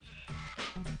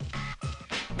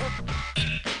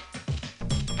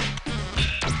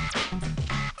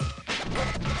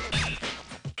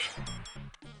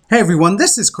Hey everyone,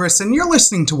 this is Chris, and you're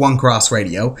listening to One Cross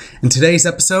Radio, and today's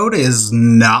episode is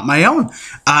not my own.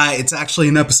 It's actually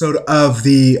an episode of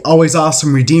the Always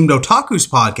Awesome Redeemed Otakus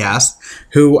podcast,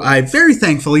 who I very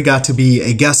thankfully got to be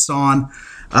a guest on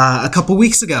a couple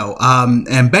weeks ago.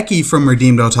 And Becky from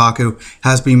Redeemed Otaku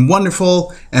has been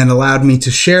wonderful and allowed me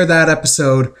to share that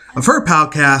episode of her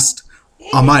podcast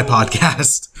on my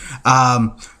podcast.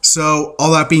 So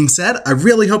all that being said, I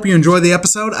really hope you enjoy the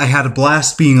episode. I had a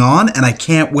blast being on, and I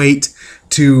can't wait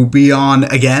to be on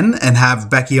again and have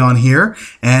Becky on here.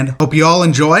 And hope you all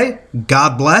enjoy.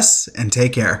 God bless and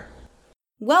take care.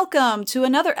 Welcome to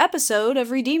another episode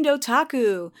of Redeemed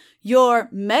Otaku, your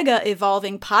mega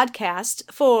evolving podcast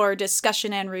for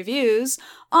discussion and reviews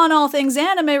on all things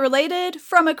anime related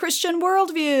from a Christian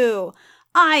worldview.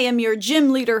 I am your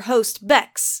gym leader host,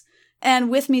 Bex.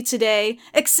 And with me today,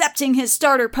 accepting his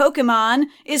starter Pokemon,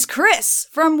 is Chris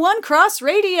from One Cross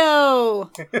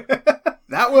Radio.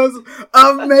 That was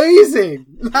amazing.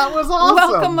 That was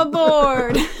awesome. Welcome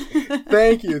aboard.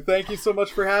 Thank you. Thank you so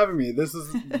much for having me. This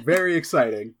is very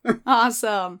exciting.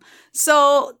 Awesome.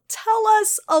 So tell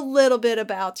us a little bit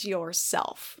about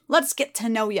yourself. Let's get to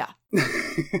know ya.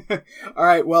 All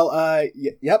right. Well,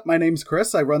 yep. My name's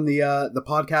Chris. I run the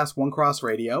podcast One Cross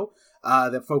Radio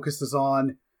that focuses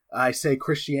on, I say,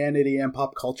 Christianity and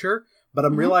pop culture, but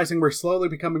I'm realizing we're slowly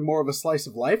becoming more of a slice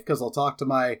of life because I'll talk to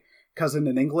my cousin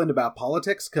in England about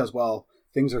politics because, well,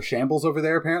 things are shambles over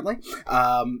there apparently.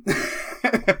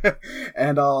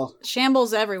 And I'll...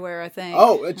 Shambles everywhere, I think.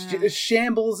 Oh, it's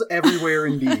shambles everywhere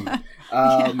indeed.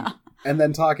 And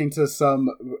then talking to some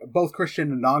both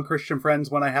Christian and non-Christian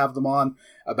friends when I have them on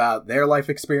about their life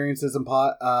experiences and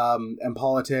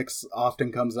politics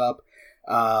often comes up.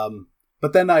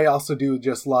 But then I also do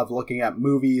just love looking at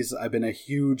movies. I've been a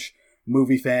huge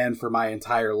movie fan for my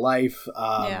entire life.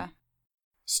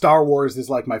 Star Wars is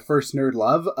like my first nerd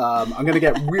love. I'm going to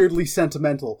get weirdly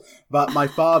sentimental, but my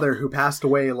father, who passed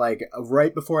away like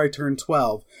right before I turned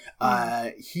 12,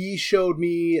 he showed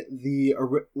me the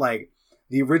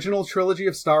original trilogy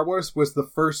of Star Wars was the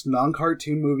first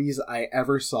non-cartoon movies I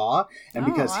ever saw. And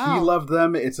because he loved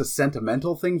them, it's a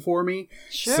sentimental thing for me.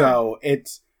 Sure. So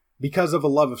it's... because of a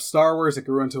love of Star Wars, it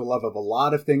grew into a love of a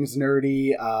lot of things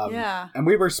nerdy. And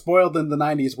we were spoiled in the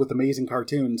 90s with amazing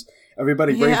cartoons.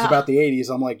 Everybody raves about the 80s.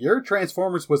 I'm like, your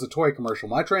Transformers was a toy commercial.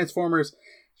 My Transformers,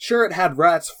 sure, it had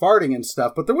rats farting and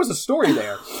stuff, but there was a story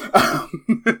there.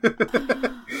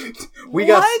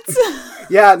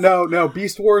 No.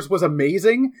 Beast Wars was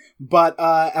amazing, but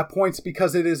at points,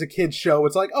 because it is a kid's show,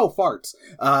 it's like, oh, farts.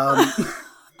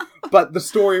 But the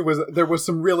story there was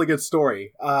some really good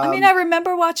story. I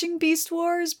remember watching Beast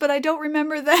Wars, but I don't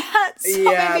remember that. So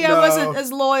maybe I wasn't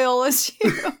as loyal as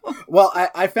you. Well,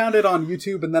 I found it on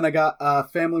YouTube, and then I got a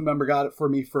family member got it for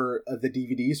me for the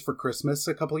DVDs for Christmas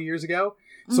a couple of years ago.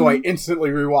 So I instantly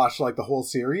rewatched like the whole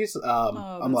series.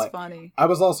 I'm like, funny. I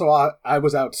was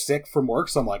out sick from work,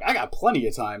 so I'm like, I got plenty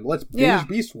of time. Let's binge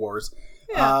Beast Wars.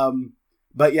 Yeah.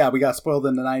 But yeah, we got spoiled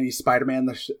in the 90s. Spider-Man,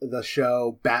 the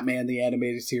show, Batman, the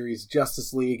animated series,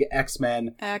 Justice League,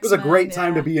 X-Men. It was a great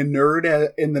time to be a nerd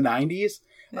in the 90s.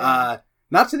 Yeah.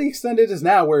 Not to the extent it is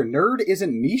now, where nerd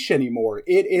isn't niche anymore.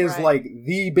 It is like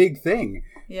the big thing.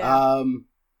 Yeah.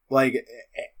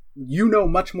 You know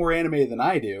much more anime than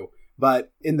I do.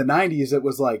 But in the 90s, it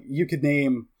was like, you could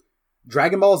name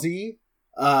Dragon Ball Z,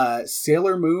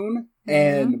 Sailor Moon,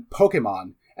 and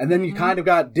Pokemon. And then you kind of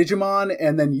got Digimon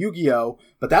and then Yu-Gi-Oh!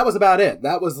 But that was about it.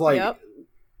 That was like,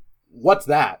 what's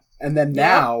that? And then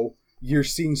now you're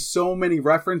seeing so many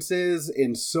references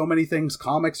in so many things.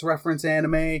 Comics reference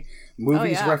anime,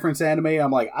 movies reference anime. I'm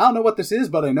like, I don't know what this is,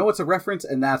 but I know it's a reference,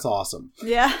 and that's awesome.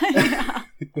 Yeah.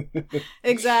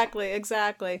 Exactly.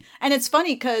 And it's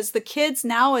funny because the kids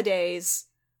nowadays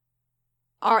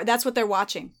that's what they're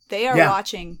watching. They are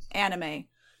watching anime.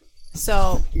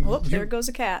 So, there goes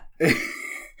a cat.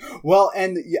 Well,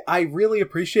 and I really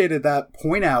appreciated that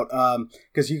point out,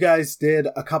 because you guys did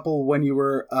a couple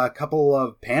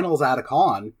of panels at a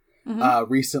con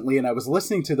recently, and I was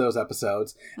listening to those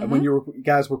episodes, and when you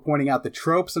guys were pointing out the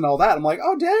tropes and all that, I'm like,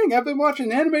 oh dang, I've been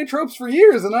watching anime tropes for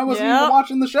years, and I wasn't even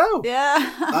watching the show. Yeah.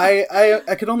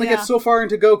 I could only get so far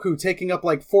into Goku, taking up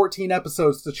like 14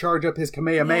 episodes to charge up his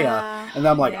Kamehameha, and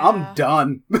I'm like, I'm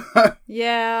done.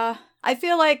 Yeah. I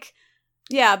feel like...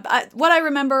 what I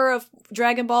remember of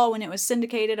Dragon Ball when it was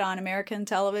syndicated on American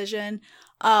television,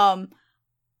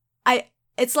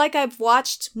 it's like I've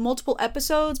watched multiple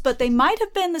episodes, but they might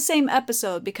have been the same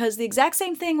episode because the exact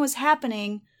same thing was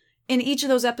happening in each of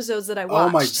those episodes that I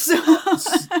watched.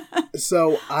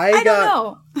 So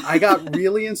I got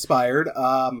really inspired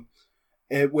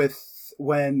with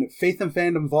when Faith and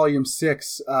Fandom Volume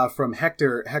 6 from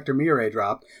Hector Mire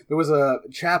dropped, there was a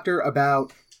chapter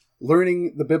about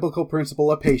learning the biblical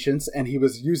principle of patience, and he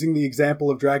was using the example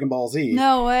of Dragon Ball Z.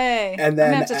 No way. And then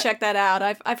I'm going to have to check that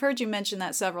out. I've heard you mention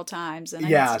that several times, and I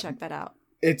need to check that out.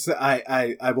 It's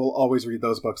I will always read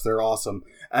those books. They're awesome.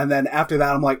 And then after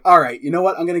that, I'm like, all right, you know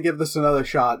what? I'm going to give this another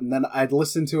shot. And then I'd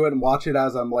listen to it and watch it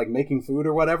as I'm like making food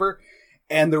or whatever.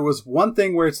 And there was one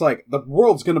thing where it's like, the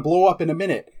world's going to blow up in a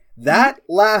minute. That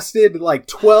lasted like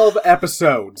 12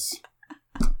 episodes.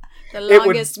 The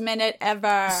longest minute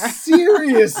ever.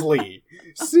 Seriously.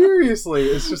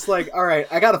 It's just like, all right,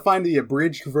 I got to find the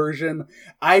abridged version.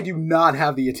 I do not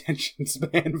have the attention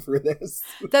span for this.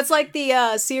 That's like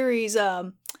the series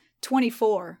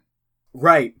 24.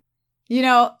 Right. You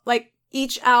know, like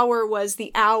each hour was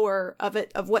the hour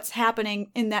of what's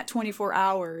happening in that 24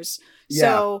 hours. Yeah.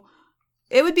 So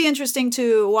it would be interesting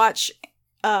to watch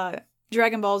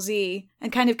Dragon Ball Z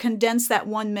and kind of condense that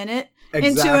 1 minute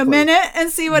into a minute and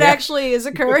see what actually is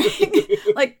occurring.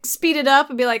 Like speed it up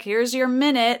and be like, here's your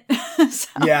minute. So.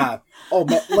 Yeah. Oh,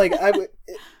 like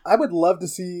I would love to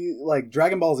see like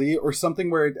Dragon Ball Z or something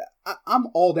where I'm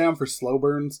all down for slow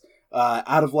burns.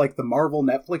 Out of like the Marvel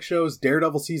Netflix shows,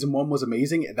 Daredevil season 1 was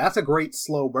amazing. That's a great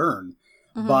slow burn.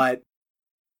 Mm-hmm. But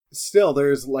still,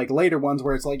 there's like later ones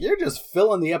where it's like, you're just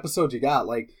filling the episodes you got.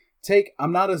 Like,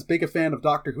 I'm not as big a fan of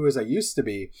Doctor Who as I used to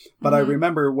be, but I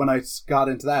remember when I got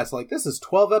into that, it's like, this is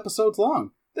 12 episodes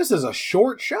long. This is a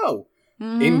short show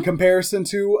in comparison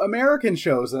to American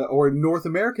shows or North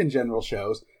American general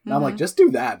shows. And I'm like, just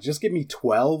do that. Just give me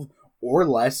 12 or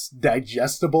less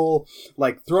digestible,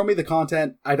 like, throw me the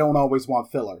content. I don't always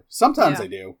want filler. Sometimes I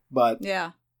do, but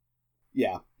yeah.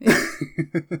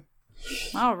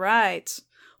 All right.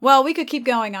 Well, we could keep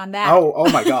going on that. Oh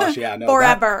my gosh, yeah, no.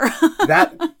 Forever.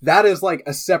 That is like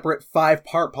a separate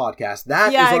 5-part podcast.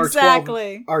 That is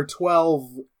our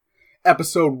 12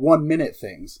 episode 1 minute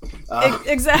things.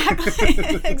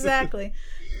 Exactly.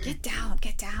 Get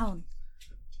down.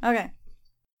 Okay.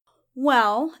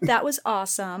 Well, that was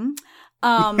awesome.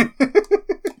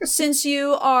 Since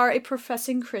you are a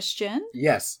professing Christian,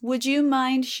 yes, would you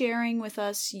mind sharing with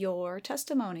us your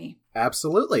testimony?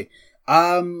 Absolutely.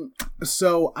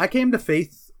 So I came to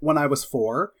faith when I was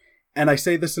 4, and I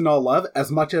say this in all love,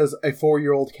 as much as a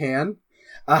 4-year-old can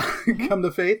come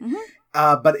to faith.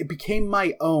 Mm-hmm. But it became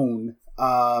my own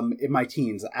in my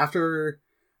teens. After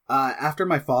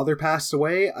my father passed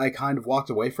away, I kind of walked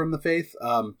away from the faith.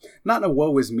 Not in a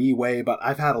woe is me way, but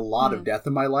I've had a lot of death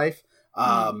in my life.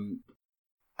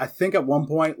 I think at one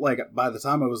point, like by the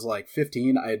time I was like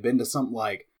 15, I had been to something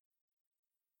like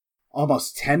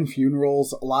almost 10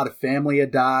 funerals. A lot of family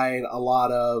had died. A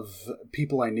lot of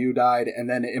people I knew died. And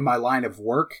then in my line of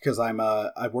work, because I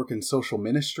work in social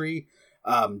ministry,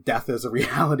 death is a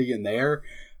reality in there.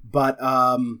 But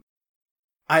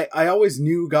I always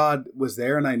knew God was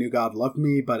there and I knew God loved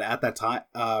me. But at that time,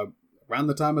 around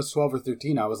the time I was 12 or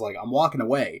 13, I was like, I'm walking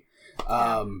away.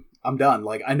 I'm done.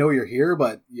 Like, I know you're here,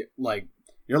 but like,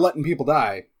 you're letting people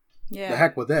die. Yeah. The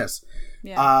heck with this.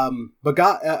 Yeah. But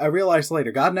God, I realized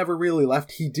later, God never really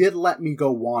left. He did let me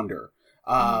go wander.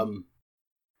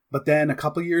 But then a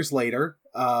couple years later,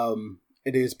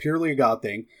 it is purely a God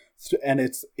thing. And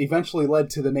it's eventually led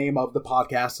to the name of the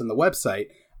podcast and the website.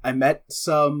 I met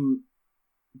some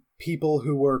people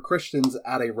who were Christians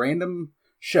at a random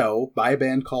show by a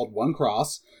band called One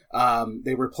Cross.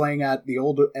 They were playing at the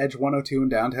old Edge 102 in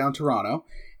downtown Toronto.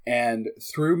 And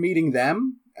through meeting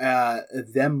them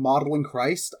modeling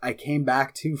Christ, I came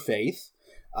back to faith.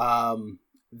 Them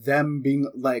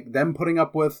putting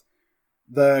up with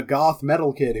the goth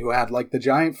metal kid who had like the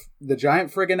giant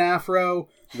friggin' afro,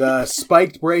 the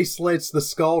spiked bracelets, the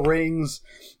skull rings,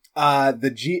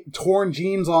 torn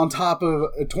jean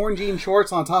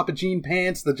shorts on top of jean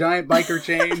pants, the giant biker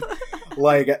chain,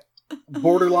 like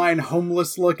borderline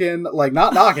homeless looking, like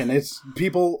not knocking. It's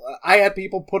people. I had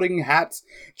people putting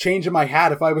changing my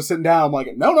hat if I was sitting down. I'm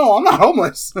like, no, I'm not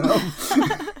homeless.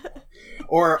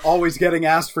 Or always getting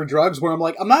asked for drugs where I'm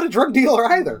like, I'm not a drug dealer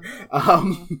either.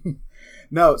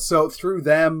 No, so through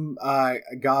them,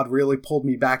 God really pulled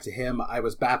me back to him. I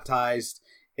was baptized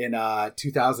in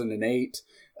 2008,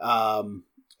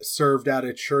 served at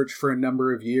a church for a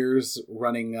number of years,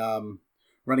 running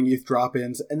youth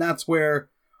drop-ins. And that's where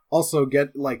also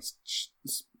get like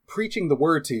preaching the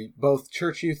word to both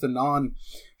church youth and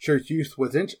non-church youth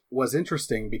was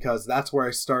interesting, because that's where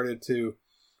I started to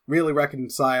really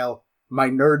reconcile my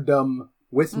nerddom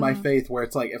with my faith, where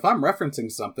it's like, if I'm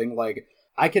referencing something, like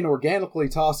I can organically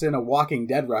toss in a Walking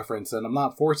Dead reference and I'm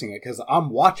not forcing it because I'm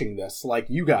watching this like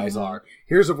you guys are.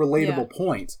 Here's a relatable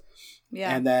point.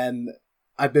 Yeah. And then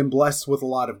I've been blessed with a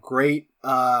lot of great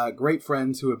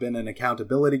friends who have been an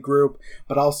accountability group,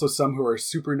 but also some who are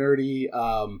super nerdy.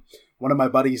 One of my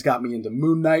buddies got me into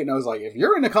Moon Knight, and I was like, if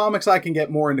you're into comics, I can get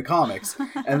more into comics.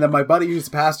 And then my buddy who's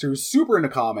a pastor who's super into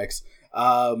comics,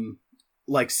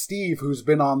 like Steve, who's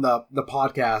been on the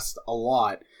podcast a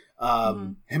lot,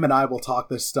 him and I will talk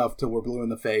this stuff till we're blue in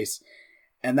the face.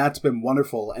 And that's been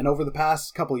wonderful. And over the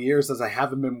past couple of years, as I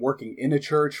haven't been working in a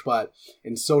church, but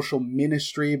in social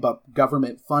ministry, but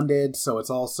government funded, so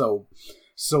it's also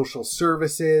social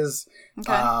services,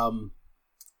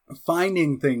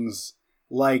 finding things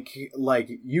like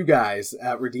you guys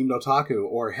at Redeemed Otaku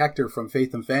or Hector from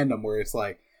Faith and Fandom, where it's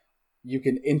like you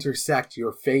can intersect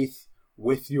your faith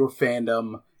with your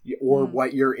fandom or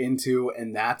what you're into,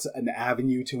 and that's an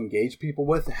avenue to engage people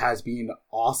with, has been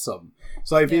awesome.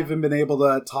 So I've even been able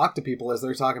to talk to people as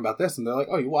they're talking about this, and they're like,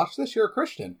 oh, you watch this? You're a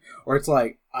Christian. Or it's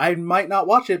like, I might not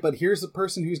watch it, but here's a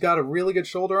person who's got a really good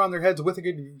shoulder on their heads with a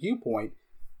good viewpoint.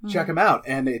 Check them out.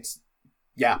 And it's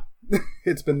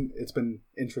been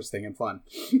interesting and fun.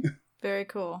 Very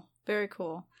cool. Very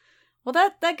cool. Well,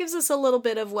 that gives us a little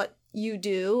bit of what you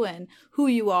do and who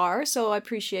you are, so I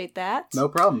appreciate that. No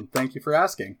problem. Thank you for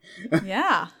asking.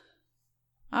 Yeah.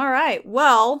 All right.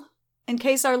 Well, in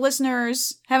case our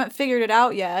listeners haven't figured it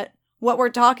out yet, what we're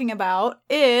talking about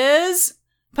is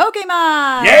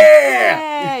Pokemon!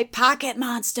 Yeah! Yay! Pocket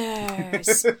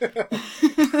monsters!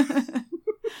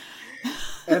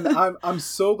 And I'm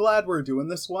so glad we're doing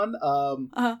this one.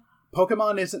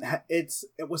 Pokemon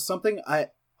it was something I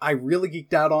really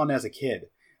geeked out on as a kid.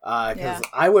 Because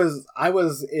I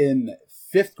was in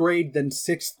 5th grade, then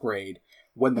 6th grade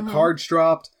when the cards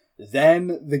dropped.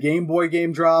 Then the Game Boy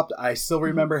game dropped. I still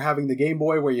remember having the Game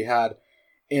Boy where you had,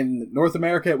 in North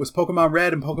America, it was Pokemon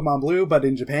Red and Pokemon Blue, but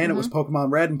in Japan it was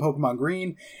Pokemon Red and Pokemon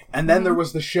Green. And then there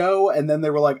was the show, and then they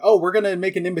were like, oh, we're going to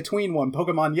make an in-between one,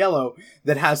 Pokemon Yellow,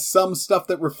 that has some stuff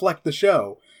that reflect the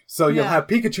show. So you'll have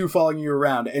Pikachu following you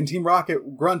around, and Team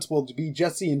Rocket grunts will be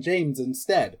Jesse and James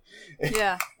instead.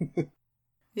 Yeah.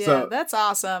 Yeah, so, that's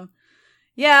awesome.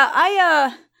 Yeah,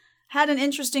 I had an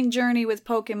interesting journey with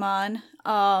Pokemon,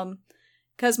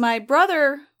 because my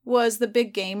brother was the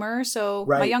big gamer, so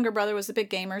my younger brother was the big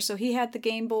gamer, so he had the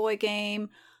Game Boy game.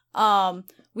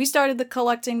 We started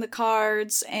collecting the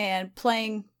cards and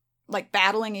playing, like,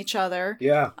 battling each other.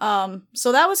 Yeah.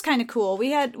 So that was kind of cool.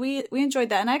 We enjoyed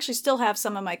that, and I actually still have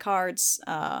some of my cards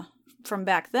from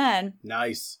back then.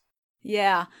 Nice.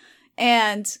 Yeah.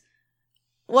 And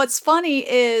what's funny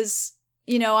is,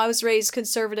 I was raised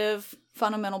conservative,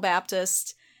 fundamental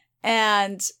Baptist,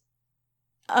 and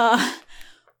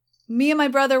me and my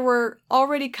brother were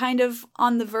already kind of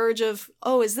on the verge of,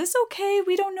 oh, is this okay?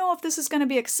 We don't know if this is going to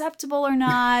be acceptable or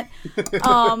not.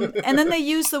 And then they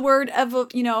use the word,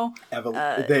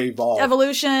 they evolve.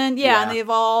 Evolution. Yeah, and they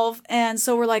evolve. And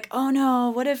so we're like, oh no,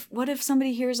 what if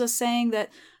somebody hears us saying that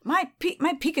my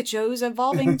Pikachu's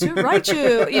evolving to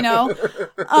Raichu,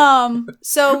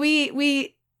 So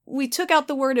we took out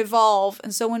the word evolve,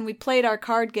 and so when we played our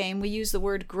card game, we used the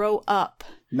word grow up.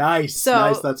 Nice.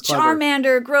 That's clever.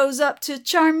 Charmander grows up to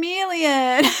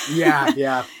Charmeleon.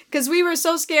 Yeah. Because we were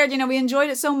so scared, we enjoyed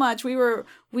it so much.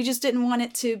 We just didn't want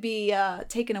it to be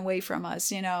taken away from us,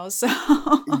 so.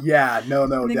 Yeah, no,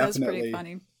 I think definitely. That was pretty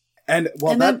funny. And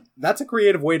that's a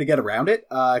creative way to get around it,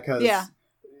 because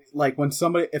like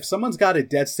if someone's got it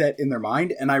dead set in their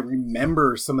mind, and I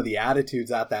remember some of the attitudes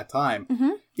at that time,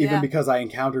 even because I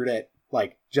encountered it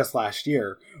like just last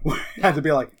year, I had to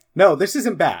be like, no, this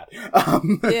isn't bad.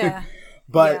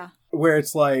 But where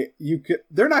it's like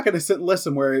they're not going to sit and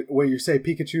listen where you say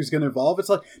Pikachu's going to evolve. It's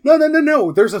like,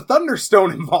 no, there's a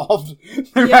Thunderstone involved.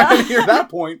 They're not going to hear that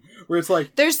point where it's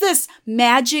like, there's this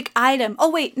magic item. Oh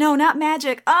wait, no, not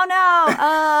magic. Oh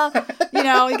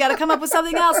no, you got to come up with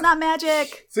something else, not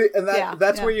magic. See, and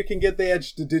that's where you can get the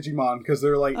edge to Digimon, because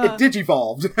they're like, it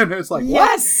digivolved, and it's like,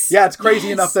 yes, what? Yeah, it's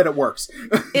crazy enough that it works.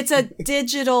 It's a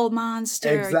digital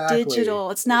monster. Exactly.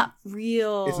 Digital. It's not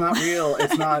real. It's not real.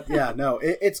 It's not. Yeah, no.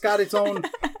 It's got its own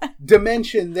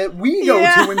dimension that we go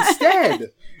to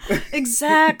instead.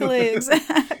 Exactly.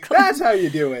 That's how you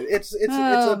do it. It's a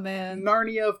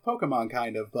Narnia of Pokemon,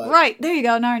 kind of. But right, there you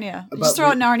go, Narnia. Just throw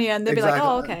out Narnia and they'll be like,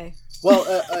 oh, okay. Well,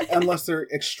 unless they're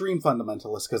extreme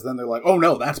fundamentalists, because then they're like, oh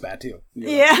no, that's bad too.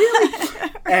 Yeah. Like,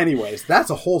 really? Anyways,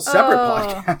 that's a whole separate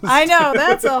podcast. I know,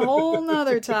 that's a whole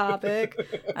nother topic.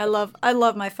 I love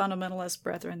my fundamentalist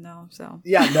brethren, though. So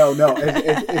yeah, no,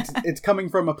 it's coming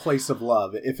from a place of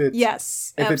love.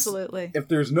 Absolutely. If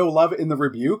there's no love in the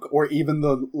rebuke or even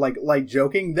the light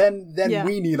joking, then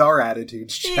we need our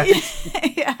attitudes checked.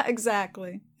 Yeah,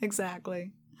 exactly.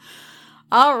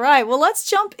 All right, well, let's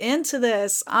jump into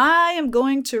this. I am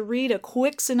going to read a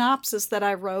quick synopsis that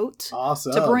I wrote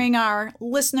to bring our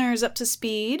listeners up to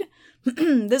speed.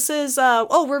 This is,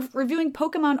 we're reviewing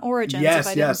Pokemon Origins, if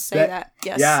I didn't say that.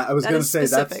 Yes, yeah, I was going to say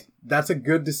that's a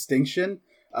good distinction.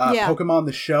 Pokemon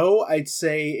the show, I'd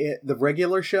say the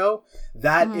regular show,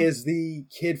 that is the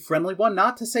kid-friendly one.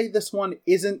 Not to say this one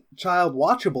isn't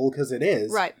child-watchable, because it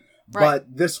is. Right.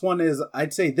 But this one is,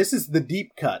 I'd say this is the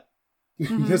deep cut.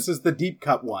 This is the deep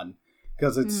cut one,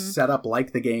 because it's set up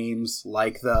like the games,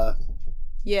 like the...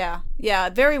 Yeah,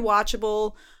 very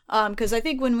watchable, because I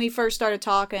think when we first started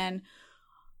talking,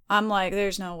 I'm like,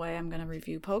 there's no way I'm going to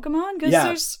review Pokemon, because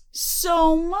there's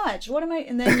so much. What am I...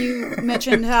 And then you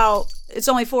mentioned how it's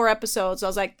only 4 episodes. I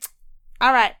was like,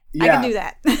 all right, I can do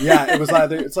that. Yeah, it was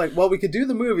either... It's like, well, we could do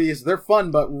the movies. They're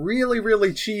fun, but really,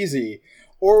 really cheesy.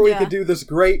 Or we could do this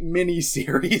great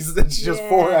mini-series that's just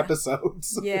 4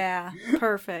 episodes. Yeah,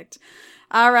 perfect.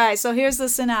 All right, so here's the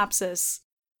synopsis.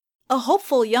 A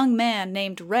hopeful young man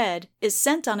named Red is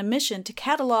sent on a mission to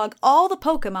catalog all the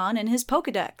Pokemon in his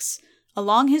Pokedex.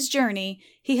 Along his journey,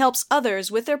 he helps others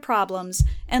with their problems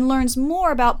and learns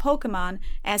more about Pokemon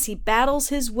as he battles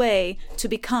his way to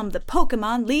become the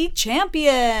Pokemon League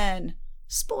champion.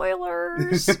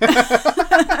 Spoilers!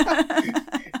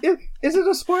 Is it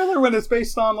a spoiler when it's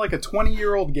based on like a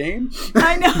 20-year-old game?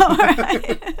 I know,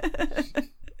 right?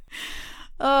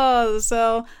 Oh,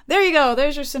 so there you go.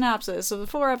 There's your synopsis of the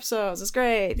 4 episodes. It's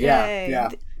great. Yay. Yeah.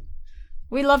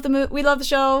 We love the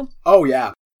show. Oh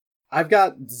yeah. I've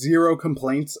got 0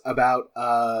 complaints about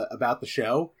the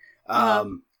show.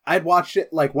 I'd watched it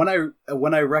like when I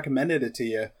recommended it to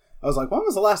you. I was like, when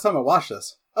was the last time I watched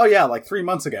this? Oh yeah, like 3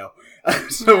 months ago.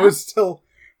 So it was still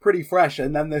pretty fresh.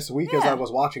 And then this week as I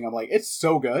was watching, I'm like, it's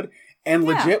so good. And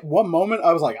legit, one moment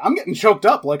I was like, I'm getting choked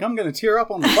up. Like I'm going to tear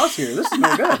up on the bus here. This is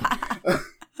no good.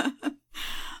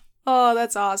 Oh,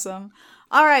 that's awesome.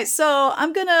 All right, so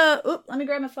I'm going to... let me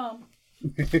grab my phone.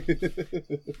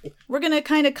 We're going to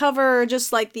kind of cover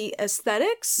just like the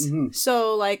aesthetics.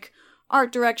 So like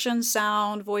art direction,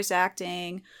 sound, voice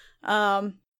acting.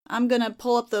 I'm going to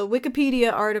pull up the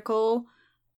Wikipedia article.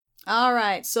 All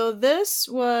right, so this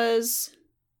was...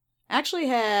 actually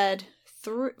had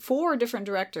 4 different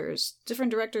directors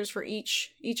for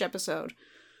each episode.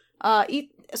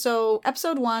 So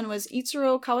episode 1 was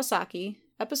Itsuro Kawasaki.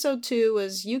 Episode 2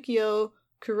 was Yukio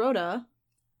Kuroda.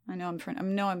 I know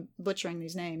I'm butchering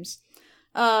these names.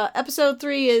 Episode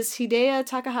 3 is Hideo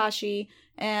Takahashi,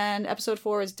 and episode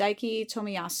 4 is Daiki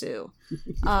Tomiyasu.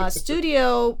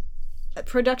 Studio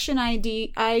Production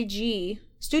IG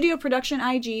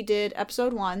did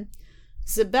episode 1.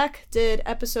 Xebec did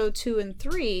episode 2 and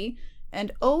 3,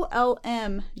 and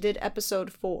OLM did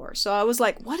episode 4. So I was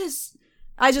like,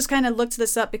 I just kind of looked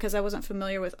this up because I wasn't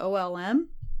familiar with OLM.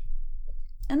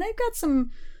 And they've got some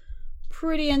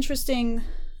pretty interesting...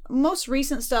 Most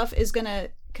recent stuff is going to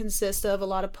consist of a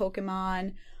lot of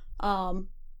Pokemon.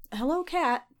 Hello,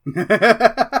 cat.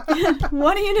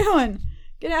 What are you doing?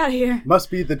 Get out of here.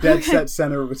 Must be the dead set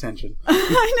center of attention.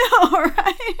 I know,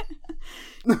 right?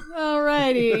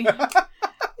 Alrighty.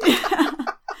 Yeah.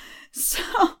 So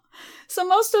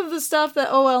most of the stuff that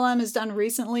OLM has done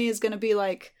recently is going to be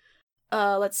like,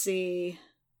 let's see,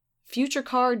 Future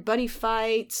Card, Buddy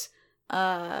Fight,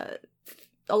 a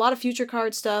lot of Future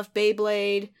Card stuff,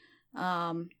 Beyblade,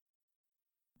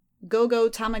 Go-Go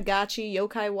Tamagotchi,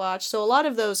 Yokai Watch. So a lot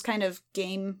of those kind of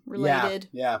game-related,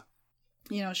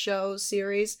 shows,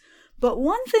 series. But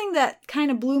one thing that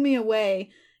kind of blew me away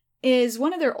is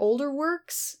one of their older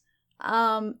works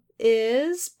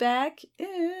is back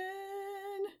in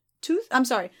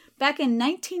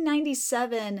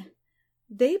 1997,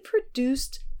 they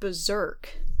produced Berserk,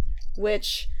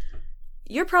 which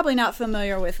you're probably not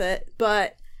familiar with it,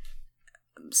 but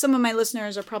some of my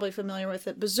listeners are probably familiar with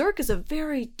it. Berserk is a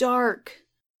very dark,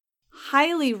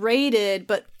 highly rated,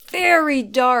 but very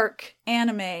dark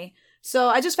anime. So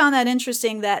I just found that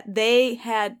interesting that they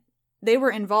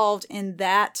were involved in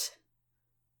that,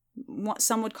 what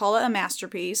some would call it a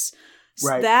masterpiece,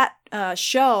 right. That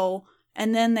show,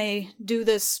 and then they do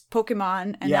this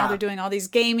Pokemon, and now they're doing all these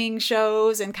gaming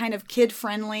shows and kind of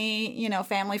kid-friendly,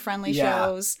 family-friendly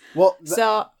shows. Well,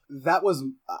 that was,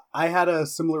 I had a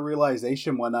similar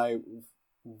realization when I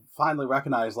finally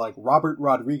recognized, like, Robert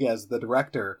Rodriguez, the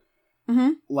director,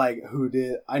 like,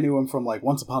 I knew him from, like,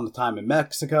 Once Upon a Time in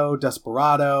Mexico,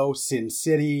 Desperado, Sin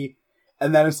City,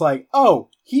 and then it's like, oh,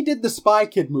 he did the Spy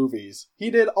Kid movies. He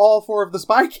did all 4 of the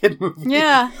Spy Kid movies.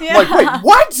 Yeah. I'm like, wait,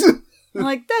 what? I'm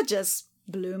like, that just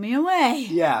blew me away.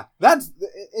 Yeah,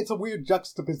 it's a weird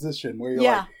juxtaposition where you're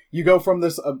like, you go from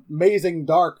this amazing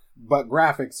dark but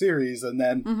graphic series, and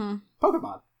then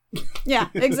Pokemon. Yeah,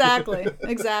 exactly.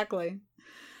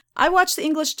 I watched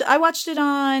it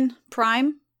on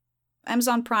Prime,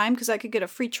 Amazon Prime, because I could get a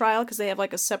free trial because they have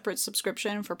like a separate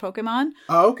subscription for Pokemon.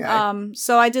 Oh, okay.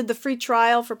 So I did the free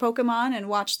trial for Pokemon and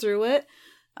watched through it.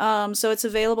 So it's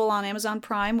available on Amazon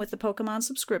Prime with the Pokemon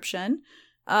subscription.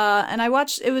 And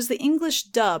it was the English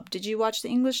dub. Did you watch the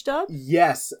English dub?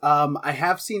 Yes. I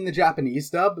have seen the Japanese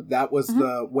dub. That was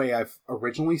the way I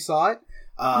originally saw it.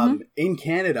 In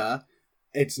Canada,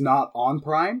 it's not on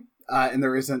Prime, and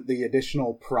there isn't the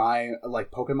additional Prime,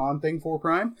 like Pokemon thing for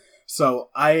Prime. So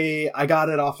I got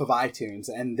it off of iTunes,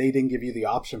 and they didn't give you the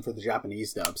option for the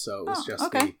Japanese dub, so it was just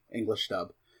the English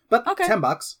dub. But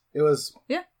 $10. It was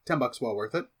 $10 well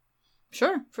worth it.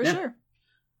 Sure, sure.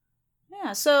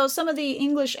 Yeah, so some of the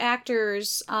English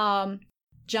actors,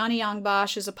 Johnny Young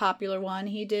Bosch is a popular one.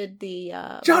 He did the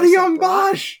Johnny Young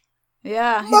Bosch.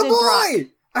 Yeah, my boy. Brock.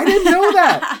 I didn't know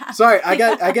that. Sorry,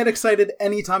 I get excited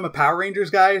anytime a Power Rangers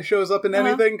guy shows up in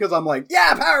anything because I'm like,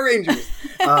 yeah, Power Rangers.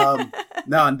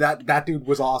 No, and that dude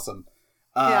was awesome.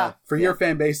 For your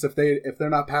fan base, if they're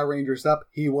not Power Rangers up,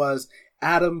 he was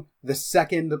Adam, the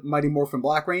second Mighty Morphin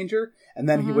Black Ranger, and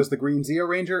then he was the Green Zeo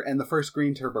Ranger and the first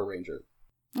Green Turbo Ranger.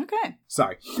 Okay.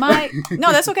 Sorry.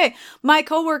 No, that's okay. My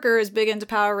coworker is big into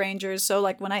Power Rangers, so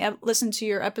like when I listened to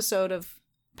your episode of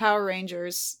Power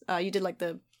Rangers, you did like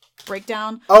the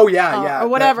breakdown. Oh yeah. Or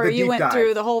whatever. The you went dive.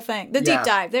 Through the whole thing. The deep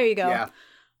dive. There you go. Yeah.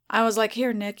 I was like,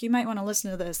 here, Nick, you might want to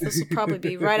listen to this. This will probably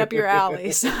be right up your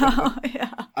alley. So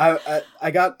yeah.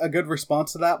 I got a good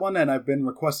response to that one, and I've been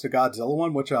requested a Godzilla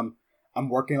one, which I'm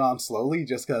working on slowly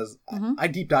just because I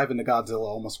deep dive into Godzilla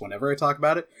almost whenever I talk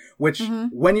about it, which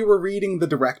when you were reading the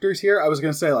directors here, I was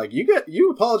going to say, like, you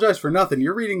apologize for nothing.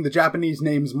 You're reading the Japanese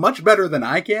names much better than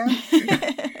I can.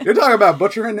 You're talking about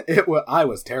butchering. I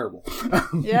was terrible.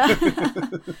 Yeah.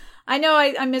 I know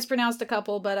I mispronounced a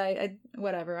couple, but I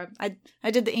whatever. I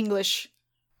did the English.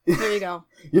 There you go.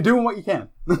 You're doing what you can.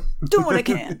 Doing what I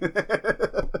can.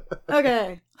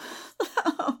 Okay.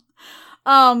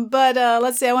 But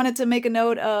let's see, I wanted to make a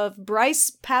note of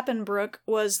Bryce Papenbrook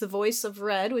was the voice of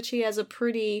Red, which he has a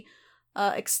pretty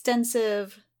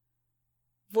extensive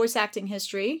voice acting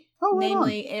history. Oh, right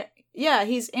namely,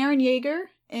 he's Eren Yeager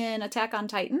in Attack on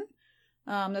Titan.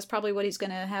 That's probably what he's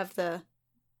going to have the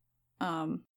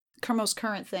most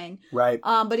current thing. Right.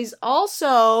 But he's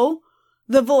also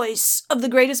the voice of the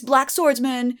greatest black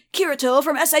swordsman, Kirito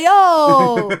from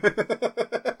SAO!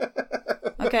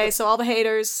 Okay, so all the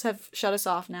haters have shut us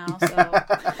off now. So.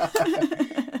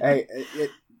 Hey,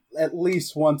 at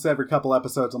least once every couple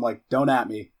episodes, I'm like, don't at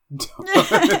me.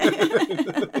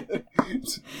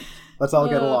 Let's all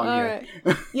get along here.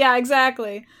 Right. Yeah,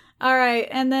 exactly. All right,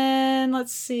 and then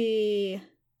let's see.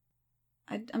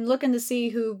 I'm looking to see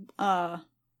who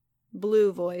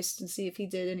Blue voiced and see if he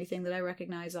did anything that I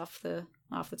recognize off the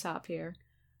top here.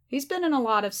 He's been in a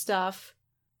lot of stuff,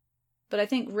 but I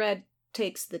think Red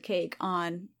takes the cake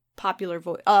on popular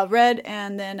voice. Red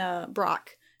and then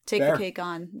Brock take the cake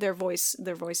on their voice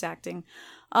acting.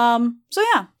 So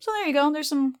there you go. There's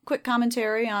some quick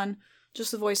commentary on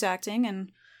just the voice acting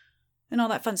and all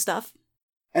that fun stuff.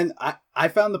 And I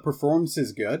found the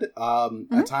performances good.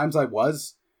 At times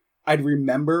I'd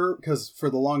remember, because for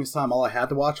the longest time all I had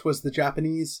to watch was the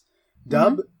Japanese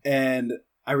dub, and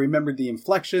I remembered the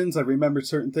inflections, I remembered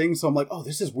certain things, so I'm like, oh,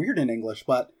 this is weird in English,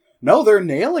 but no, they're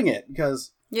nailing it,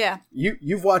 because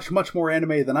you've watched much more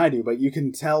anime than I do, but you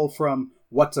can tell from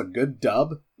what's a good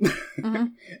dub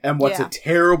and what's a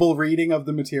terrible reading of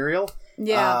the material.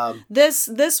 Yeah.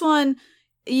 This one,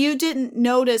 you didn't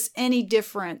notice any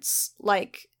difference,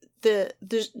 like the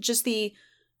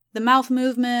mouth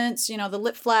movements, the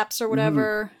lip flaps or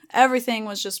whatever. Everything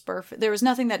was just perfect. There was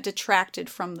nothing that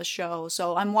detracted from the show.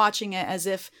 So I'm watching it as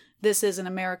if this is an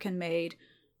American-made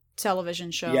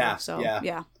television show. Yeah, so,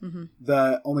 yeah.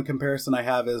 The only comparison I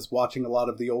have is watching a lot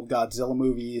of the old Godzilla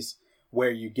movies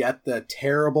where you get the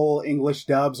terrible English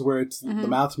dubs where it's the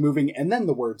mouth's moving and then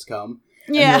the words come.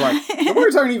 And you're like, the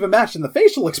words aren't even matching the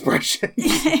facial expressions.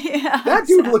 That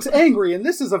dude looks angry and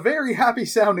this is a very happy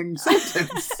sounding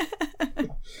sentence.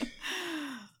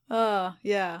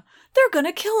 Yeah. They're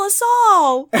gonna kill us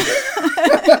all! Yay!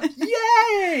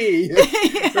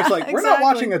 It's like, we're not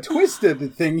watching a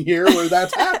Twisted thing here where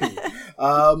that's happy.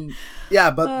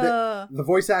 But the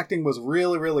voice acting was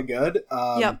really, really good.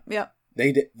 Yep.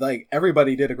 They did,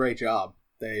 everybody did a great job.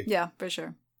 Yeah, for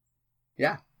sure.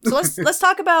 Yeah. So let's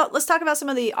talk about some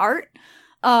of the art.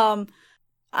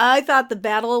 I thought the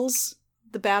battles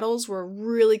were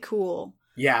really cool.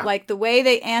 Yeah. Like the way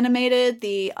they animated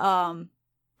the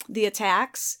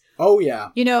attacks. Oh yeah.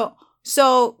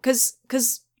 So cuz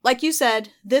like you said,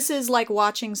 this is like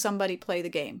watching somebody play the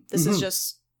game. This is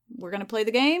just, we're going to play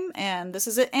the game, and this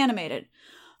is it animated.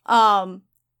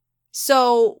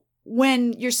 So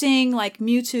when you're seeing like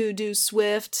Mewtwo do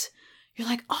Swift, you're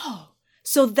like, oh,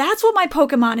 so that's what my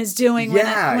Pokemon is doing when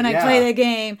I play the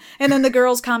game. And then the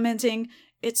girls commenting,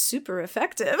 it's super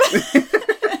effective.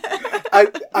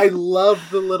 I love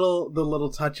the little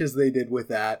touches they did with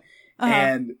that.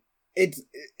 And it's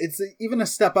even a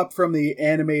step up from the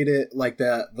animated, like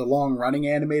the long running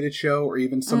animated show, or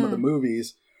even some of the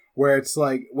movies, where it's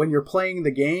like when you're playing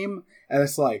the game and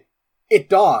it's like, it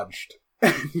dodged.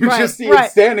 You just see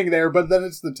it standing there, but then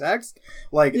it's the text.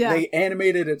 Like, they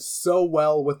animated it so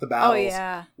well with the battles.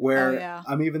 Where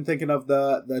I'm even thinking of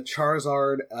the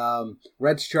Charizard,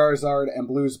 Red's Charizard and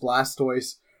Blue's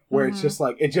Blastoise, where it's just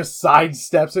like, it just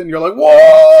sidesteps it and you're like,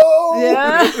 whoa!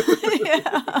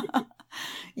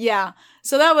 Yeah.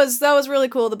 So that was really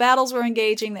cool. The battles were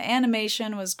engaging. The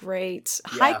animation was great.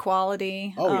 High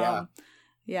quality.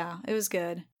 Yeah, it was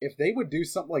good. If they would do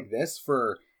something like this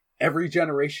for every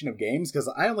generation of games, because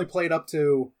I only played up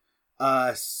to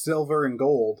Silver and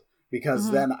Gold,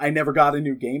 because then I never got a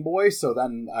new Game Boy, so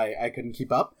then I couldn't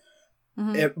keep up.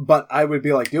 But I would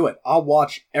be like, do it. I'll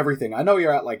watch everything. I know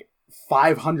you're at like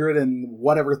 500 and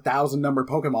whatever thousand number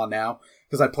Pokemon now,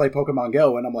 because I play Pokemon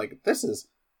Go, and I'm like, this is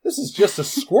just a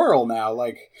squirrel now.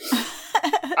 Like,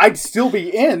 I'd still be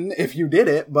in if you did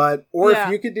it, but if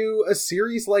you could do a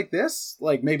series like this,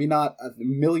 like maybe not a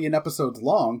million episodes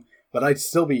long, but I'd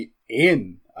still be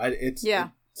in. It's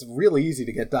really easy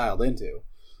to get dialed into.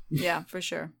 Yeah, for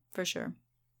sure.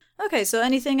 Okay, so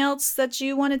anything else that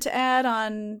you wanted to add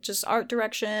on just art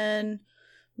direction,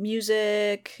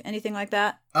 music, anything like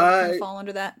that? Can fall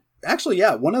under that? Actually,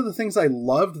 yeah. One of the things I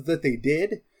loved that they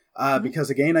did, because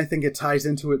again, I think it ties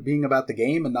into it being about the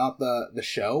game and not the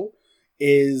show,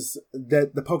 is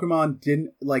that the Pokemon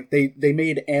didn't, like, they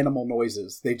made animal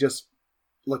noises. They just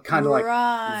kind of like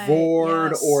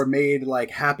roared or made like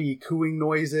happy cooing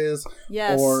noises.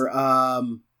 Or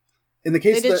in the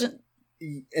case they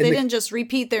didn't just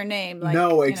repeat their name. Like,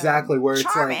 no, exactly. Where it's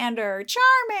Charmander.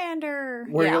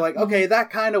 Where you're like, okay,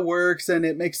 that kind of works and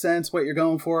it makes sense what you're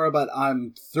going for, but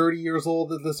I'm 30 years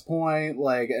old at this point,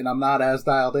 like, and I'm not as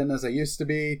dialed in as I used to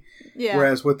be. Yeah.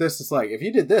 Whereas with this, it's like, if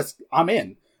you did this, I'm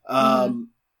in.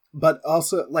 But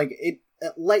also, like, it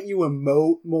let you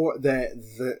emote more.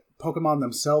 The Pokemon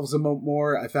themselves emote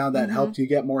more. I found that helped you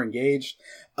get more engaged.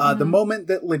 The moment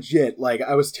that legit, like,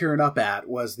 I was tearing up at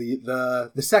was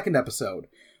the second episode,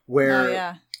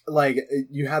 where like,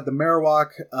 you had the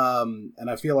Marowak, and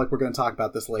I feel like we're going to talk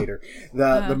about this later.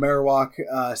 The Marowak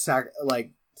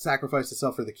sacrificed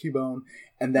itself for the Cubone,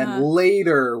 and then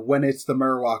later when it's the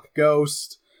Marowak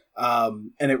Ghost,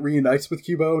 and it reunites with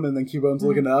Cubone, and then Cubone's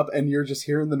looking up, and you're just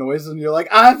hearing the noises, and you're like,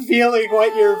 I'm feeling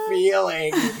what you're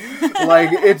feeling. Like,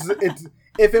 it's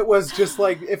if it was just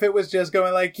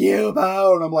going like,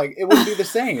 Cubone, I'm like, it wouldn't be the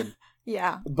same.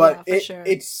 But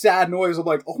it's sad noise. I'm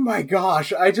like, oh my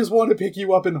gosh, I just want to pick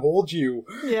you up and hold you.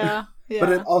 But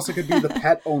it also could be the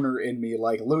pet owner in me.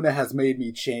 Like, Luna has made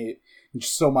me change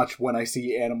so much when I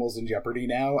see animals in jeopardy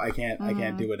now. I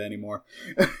can't do it anymore.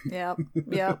 Yep.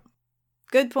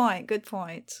 Good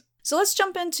point. So let's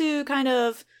jump into kind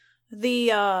of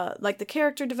the like the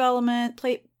character development,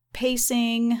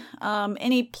 pacing,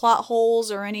 any plot holes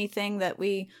or anything that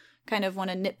we kind of want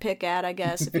to nitpick at, I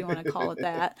guess, if you want to call it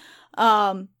that.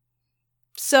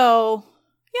 So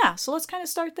let's kind of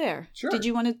start there. Sure. Do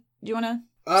you want to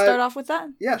start off with that?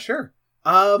 Yeah, sure.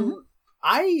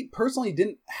 I personally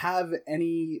didn't have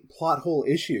any plot hole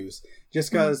issues,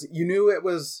 just because you knew it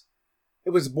was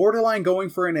borderline going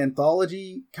for an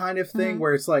anthology kind of thing,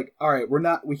 where it's like, all right,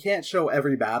 we can't show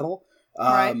every battle.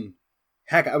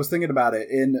 Heck, I was thinking about it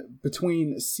in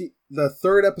between the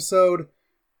third episode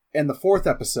and the fourth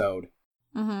episode,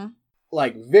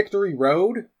 like Victory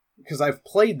Road, because I've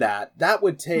played that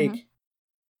would take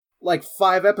like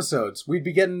 5 episodes. We'd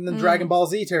be getting in the Dragon Ball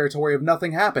Z territory of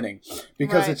nothing happening,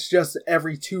 because it's just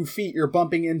every 2 feet you're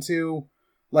bumping into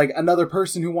like another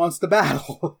person who wants to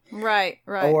battle. Right.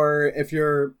 Or if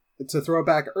you're to throw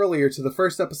back earlier to the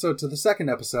first episode to the second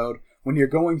episode, when you're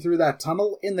going through that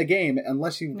tunnel in the game,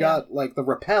 unless you've got like the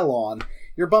rappel on,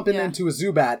 you're bumping into a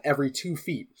Zubat every 2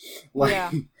 feet.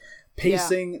 Like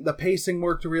the pacing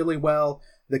worked really well.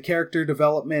 The character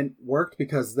development worked,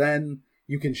 because then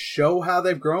you can show how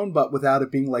they've grown, but without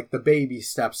it being like the baby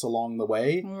steps along the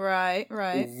way. Right.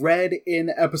 Red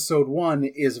in episode 1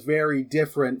 is very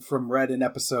different from Red in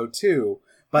episode 2,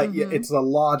 but it's a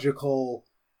logical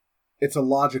it's a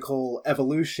logical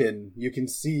evolution. You can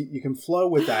flow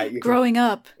with that. Growing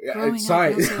up.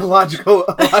 Logical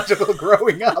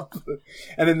growing up.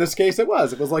 And in this case, it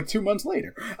was like 2 months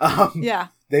later. Yeah.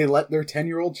 They let their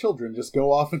 10-year-old children just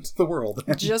go off into the world.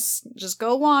 Just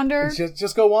go wander.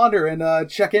 Just go wander and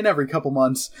check in every couple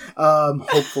months.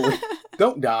 Hopefully.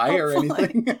 Don't die or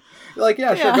anything. Like,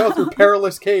 sure, go through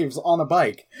perilous caves on a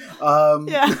bike.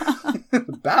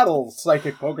 Battle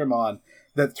psychic Pokemon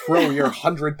that throw your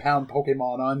 100-pound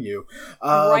Pokemon on you.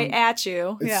 Right at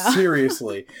you. Yeah.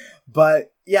 Seriously.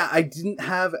 But, yeah, I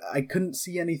couldn't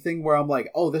see anything where I'm like,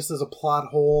 oh, this is a plot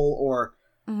hole, or,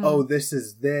 oh, this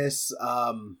is this.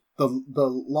 The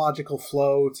logical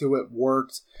flow to it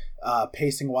worked.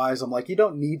 Pacing-wise, I'm like, you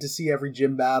don't need to see every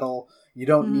gym battle. You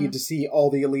don't need to see all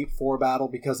the Elite Four battle,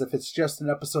 because if it's just an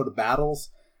episode of battles,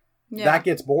 that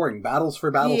gets boring. Battles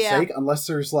for battle's sake, unless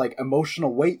there's, like,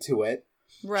 emotional weight to it.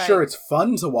 Right. Sure, it's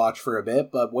fun to watch for a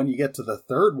bit, but when you get to the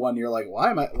third one, you're like,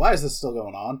 why is this still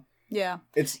going on? Yeah.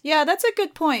 That's a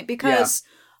good point, because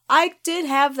I did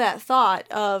have that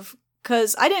thought of,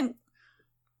 because I didn't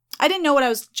know what I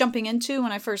was jumping into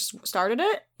when I first started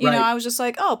it. You know, I was just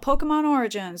like, oh, Pokemon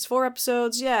Origins, 4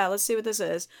 episodes. Yeah, let's see what this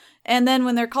is. And then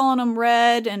when they're calling them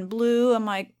Red and Blue, I'm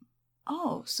like,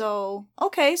 oh, so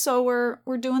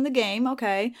we're doing the game.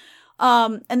 Okay.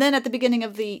 And then at the beginning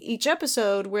of each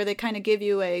episode, where they kind of give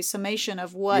you a summation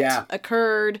of what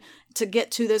occurred to get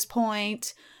to this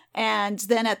point. And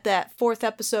then at that 4th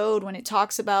episode, when it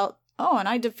talks about, oh, and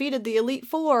I defeated the Elite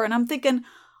Four, and I'm thinking,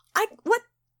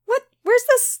 where's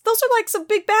this? Those are like some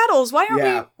big battles. Why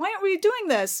aren't we doing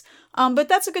this? But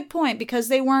that's a good point, because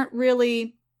they weren't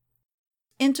really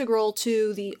integral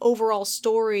to the overall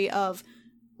story of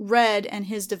Red and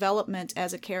his development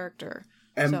as a character.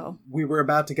 And we were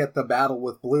about to get the battle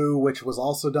with Blue, which was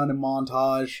also done in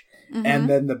montage. And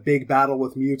then the big battle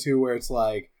with Mewtwo, where it's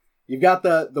like, you've got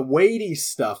the weighty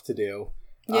stuff to do.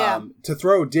 Yeah. To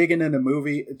throw a dig in at a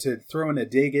movie,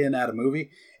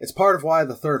 it's part of why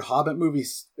the 3rd Hobbit movie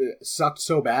sucked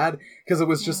so bad, because it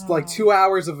was just like 2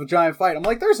 hours of a giant fight. I'm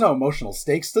like, there's no emotional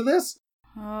stakes to this.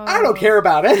 I don't care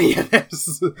about any of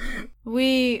this.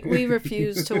 We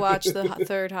refused to watch the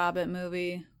 3rd Hobbit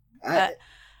movie.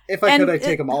 If I could, I'd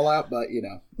take them all out, but, you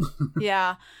know.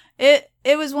 Yeah.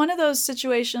 It was one of those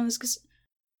situations, because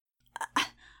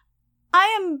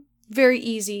I am very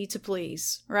easy to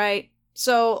please, right?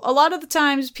 So a lot of the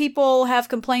times people have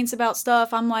complaints about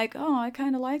stuff. I'm like, oh, I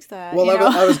kind of like that. Well,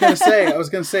 I was going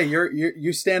to say,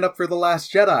 you stand up for The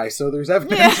Last Jedi, so there's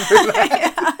evidence for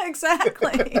that. Yeah,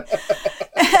 exactly.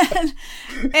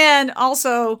 and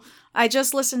also, I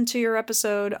just listened to your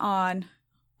episode on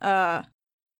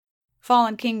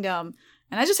Fallen Kingdom,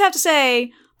 and I just have to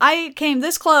say, I came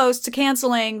this close to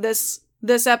canceling this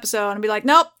episode and be like,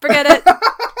 nope, forget it.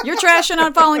 You're trashing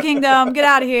on Fallen Kingdom. Get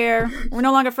out of here. We're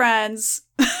no longer friends.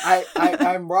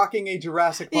 I'm rocking a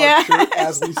Jurassic Park shirt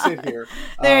as we sit here.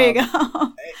 There you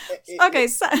go. Okay,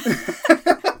 so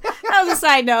that was a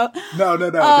side note. No,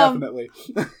 definitely.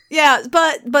 Yeah,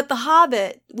 but The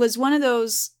Hobbit was one of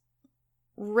those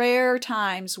rare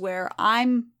times where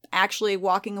I'm actually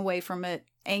walking away from it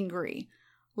angry.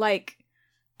 Like,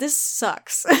 this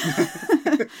sucks.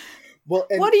 Well,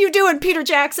 what are you doing, Peter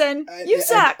Jackson? You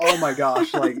suck. Oh my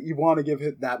gosh, like, you want to give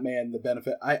that man the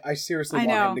benefit. I seriously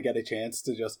want him to get a chance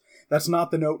to just, that's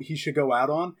not the note he should go out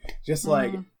on. Just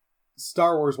like,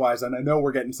 Star Wars wise, and I know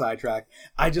we're getting sidetracked,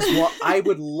 I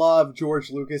would love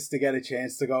George Lucas to get a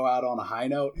chance to go out on a high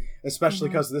note, especially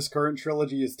because this current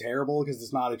trilogy is terrible, because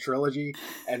it's not a trilogy,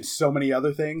 and so many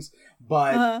other things.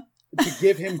 But to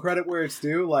give him credit where it's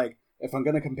due, like, if I'm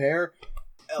going to compare,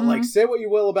 like, say what you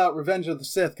will about Revenge of the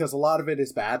Sith, because a lot of it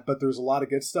is bad, but there's a lot of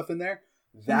good stuff in there.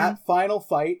 That final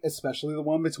fight, especially the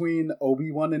one between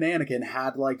Obi-Wan and Anakin,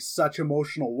 had, like, such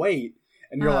emotional weight.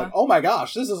 And you're like, oh my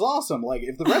gosh, this is awesome. Like,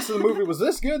 if the rest of the movie was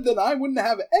this good, then I wouldn't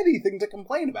have anything to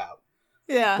complain about.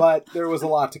 Yeah. But there was a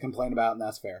lot to complain about, and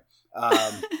that's fair.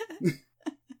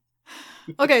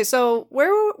 Okay, so what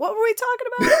were we talking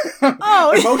about?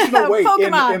 Oh, emotional weight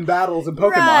in battles in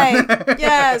Pokemon. Right.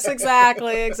 Yes,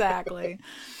 exactly.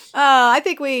 I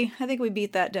think we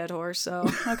beat that dead horse. So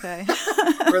okay.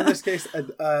 Or in this case, a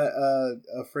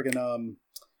friggin'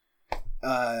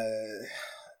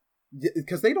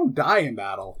 because they don't die in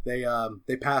battle. They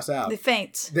pass out. They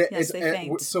faint. They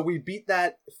faint. So we beat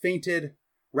that fainted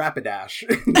Rapidash.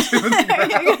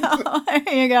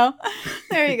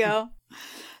 There you go.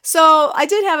 So I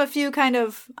did have a few kind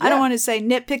of, I don't want to say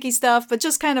nitpicky stuff, but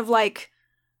just kind of like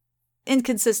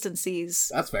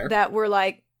inconsistencies. That's fair. That were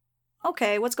like,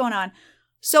 okay, what's going on?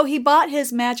 So he bought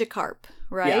his Magikarp,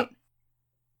 right?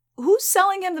 who's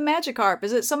selling him the Magikarp?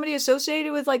 Is it somebody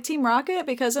associated with like Team Rocket?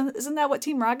 Because isn't that what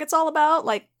Team Rocket's all about?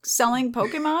 Like selling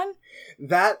Pokemon?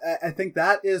 That I think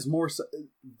that is more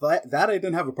that I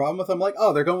didn't have a problem with. I'm like,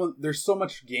 oh, there's so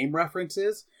much game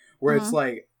references where it's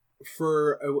like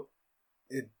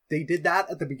they did that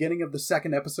at the beginning of the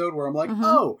second episode where I'm like,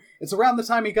 oh, it's around the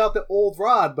time he got the old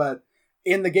rod, but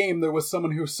in the game there was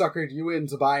someone who suckered you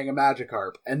into buying a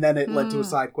Magikarp, and then it led to a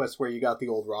side quest where you got the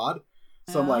old rod.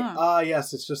 So I'm like,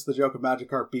 yes, it's just the joke of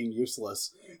Magikarp being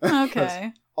useless.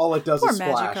 Okay. All it does Poor is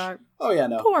splash. Magikarp. Oh yeah,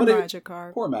 no. Poor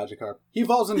Magikarp. Poor Magikarp. He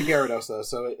evolves into Gyarados though,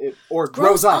 so it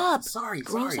grows up. Sorry.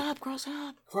 Grows up. Grows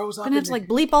up. Gonna have to like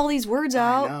bleep all these words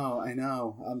out. I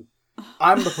know.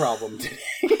 I'm the problem today.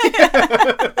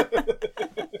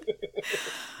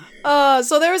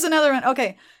 So there was another one.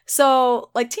 Okay, so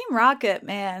like Team Rocket,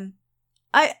 man,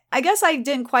 I guess I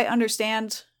didn't quite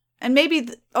understand, and maybe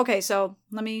okay. So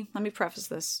let me preface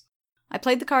this. I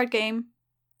played the card game,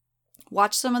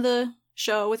 watched some of the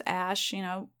show with Ash. You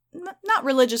know, not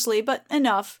religiously, but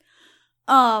enough.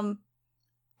 And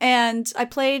I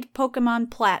played Pokemon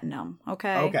Platinum.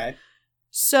 Okay.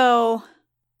 So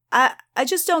I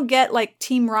just don't get like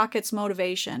Team Rocket's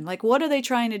motivation. Like, what are they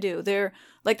trying to do? They're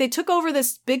like, they took over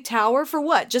this big tower for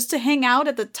what? Just to hang out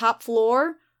at the top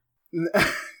floor?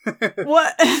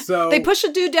 What? So they push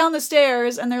a dude down the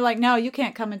stairs and they're like, no, you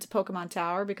can't come into Pokemon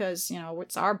Tower because, you know,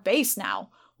 it's our base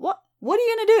now. What are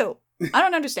you going to do? I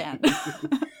don't understand.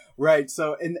 Right.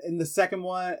 So in the second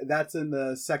one, that's in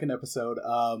the second episode.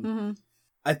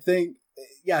 I think,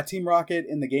 yeah, Team Rocket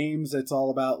in the games, it's all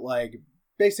about like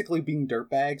basically being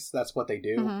dirtbags. That's what they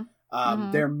do.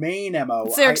 Their main MO.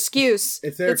 It's their excuse.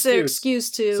 It's their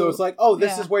excuse to. So it's like, oh,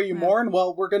 this is where you mourn?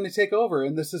 Well, we're going to take over,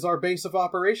 and this is our base of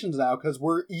operations now because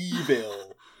we're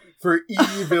evil. For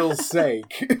evil's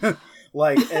sake.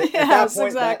 Like, at that point,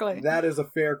 exactly. That is a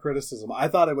fair criticism. I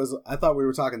thought we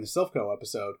were talking the Silphco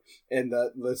episode, and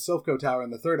the Silphco Tower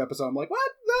in the third episode. I'm like,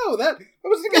 what? No, that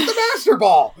was to get the Master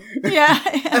Ball. Yeah.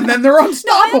 And then they're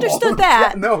unstoppable. No, I understood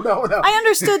that. No. I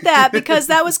understood that because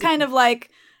that was kind of like,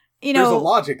 you know, there's a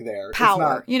logic there.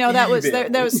 Power. You know, that was there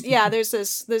was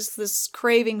there's this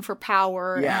craving for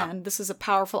power, and this is a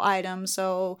powerful item,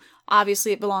 so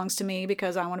obviously it belongs to me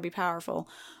because I want to be powerful.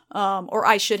 Or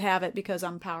I should have it because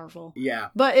I'm powerful. Yeah.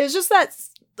 But it was just that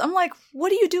I'm like,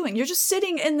 what are you doing? You're just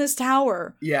sitting in this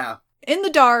tower. Yeah. In the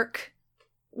dark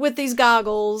with these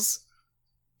goggles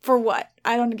for what?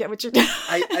 I don't get what you're doing.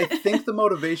 I think the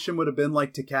motivation would have been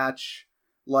like to catch,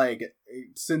 like,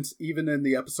 since even in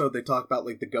the episode they talk about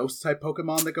like the ghost type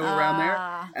Pokemon that go around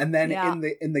there. And then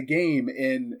in the game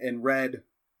in red,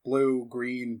 blue,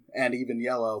 green, and even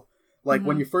yellow, like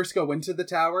when you first go into the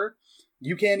tower,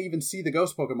 you can't even see the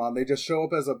ghost Pokemon. They just show up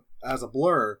as a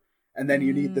blur, and then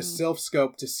you need the Silph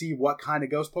Scope to see what kind of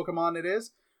ghost Pokemon it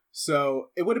is. So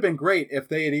it would have been great if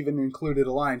they had even included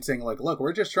a line saying like, look,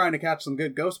 we're just trying to catch some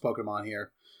good ghost Pokemon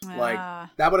here. Like,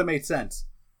 that would have made sense.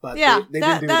 But they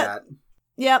didn't do that.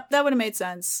 Yep, that would have made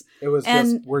sense. It was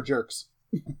just, we're jerks.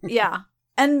 Yeah.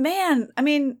 And man, I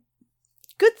mean,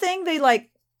 good thing they like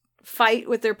fight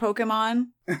with their Pokemon,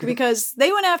 because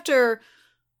they went after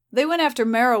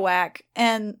Marowak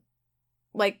and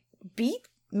like beat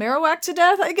Marowak to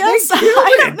death, I guess. They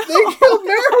killed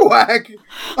Marowak.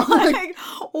 Like,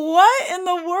 what in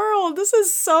the world? This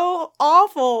is so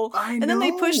awful. I know. And then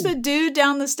they push the dude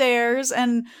down the stairs,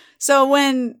 and so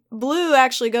when Blue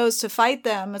actually goes to fight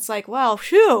them, it's like, well,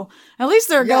 phew, at least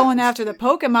they're going after the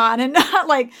Pokemon and not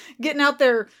like getting out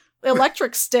their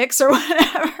electric sticks or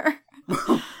whatever.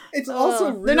 It's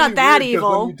also really they're not that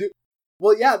evil.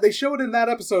 Well, yeah, they show it in that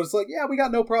episode. It's like, yeah, we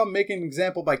got no problem making an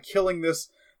example by killing this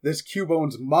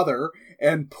Cubone's mother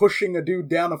and pushing a dude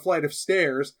down a flight of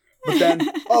stairs. But then,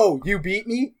 oh, you beat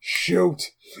me?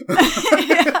 Shoot.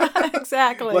 Yeah,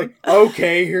 exactly. Like,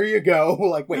 okay, here you go.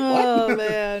 Like, wait, what? Oh,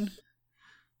 man.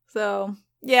 So,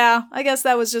 yeah, I guess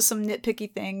that was just some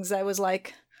nitpicky things. I was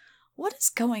like, what is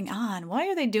going on? Why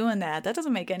are they doing that? That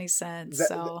doesn't make any sense.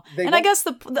 I guess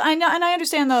I know, and I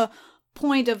understand the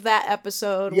point of that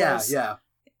episode was,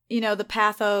 you know, the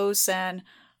pathos and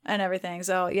everything.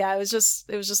 So yeah, it was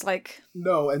just like,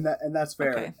 no, and that's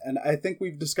fair. Okay. And I think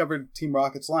we've discovered Team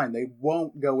Rocket's line. They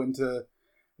won't go into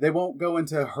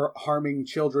harming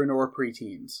children or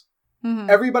preteens.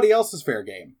 Everybody else is fair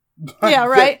game. Yeah,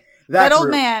 right. That old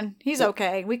man, he's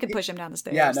okay. We can push him down the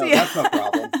stairs. Yeah, no, that's no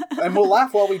problem. And we'll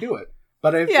laugh while we do it.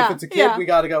 But if it's a kid, we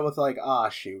got to go with like,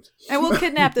 shoot. And we'll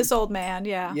kidnap this old man.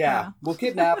 Yeah. We'll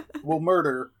kidnap, we'll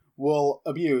murder, we'll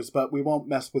abuse, but we won't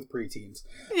mess with preteens.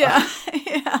 Yeah.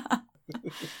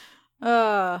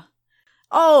 Yeah.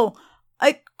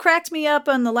 It cracked me up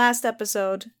on the last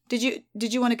episode. Did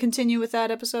you want to continue with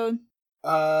that episode?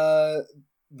 I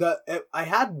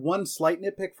had one slight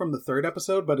nitpick from the third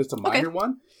episode, but it's a minor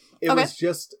one. It was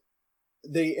just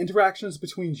the interactions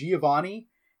between Giovanni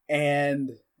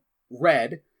and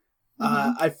Red.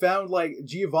 I found like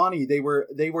Giovanni, they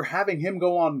were having him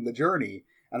go on the journey,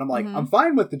 and I'm like, I'm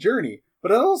fine with the journey,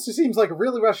 but it also seems like a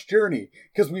really rushed journey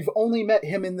because we've only met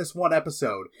him in this one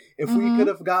episode. If we could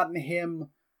have gotten him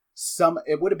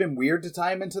it would have been weird to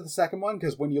tie him into the second one,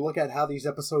 because when you look at how these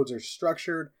episodes are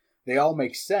structured, they all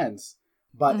make sense,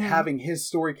 but having his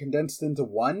story condensed into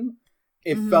one,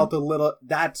 it felt a little,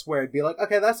 that's where I'd be like,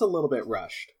 okay, that's a little bit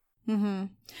rushed.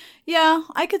 Yeah,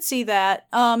 I could see that.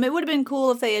 It would have been cool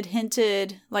if they had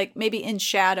hinted, like, maybe in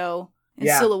shadow, in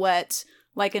silhouette,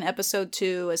 like in episode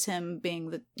 2, as him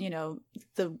being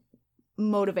the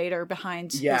motivator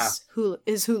behind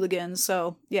his hooligans.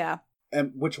 So, yeah.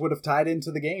 And which would have tied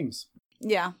into the games.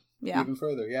 Yeah. Even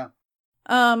further, yeah.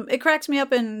 It cracks me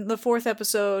up in the 4th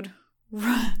episode.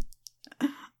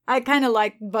 I kind of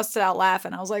like busted out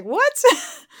laughing. I was like, what?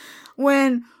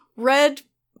 When Red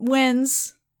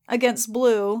wins against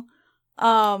Blue,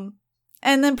 and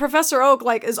then Professor Oak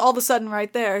like is all of a sudden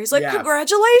right there. He's like,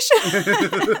 congratulations.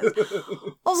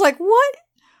 I was like, what?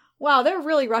 Wow, they're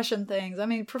really rushing things. I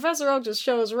mean, Professor Oak just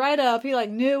shows right up. He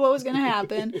like knew what was going to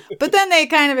happen. But then they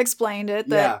kind of explained it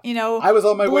that, I was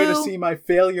on my way to see my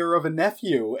failure of a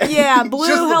nephew. Yeah, Blue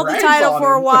held the title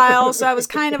for a while, so I was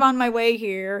kind of on my way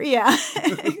here. Yeah,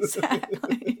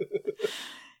 exactly.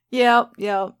 Yep.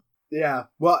 Yeah,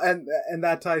 well, and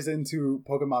that ties into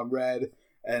Pokemon Red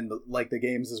and like the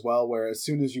games as well, where as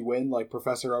soon as you win, like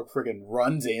Professor Oak friggin'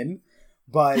 runs in.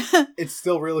 But it's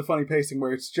still really funny pacing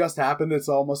where it's just happened. It's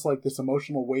almost like this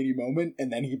emotional weighty moment, and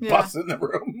then he busts in the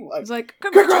room. Like, he's like,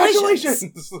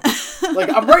 congratulations! Like,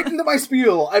 I'm right into my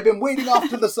spiel. I've been waiting off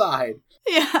to the side.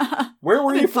 Yeah. Where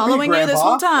were you for me, Grandpa? Following you this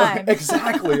whole time.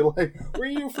 Exactly. Like, where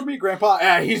are you for me,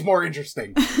 Grandpa? He's more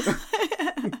interesting.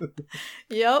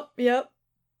 Yep.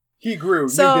 He grew.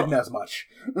 You didn't as much.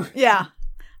 Yeah.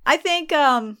 I think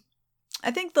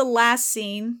the last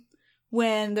scene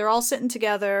when they're all sitting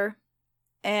together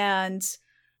and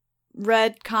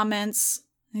Red comments,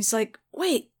 he's like,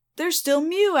 wait, there's still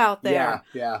Mew out there.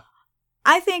 Yeah.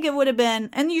 I think it would have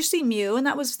been, and you see Mew, and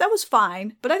that was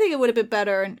fine, but I think it would have been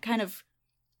better and kind of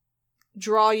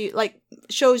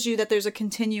shows you that there's a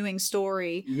continuing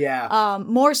story. Yeah.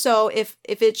 More so if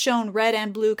it's shown Red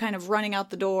and Blue kind of running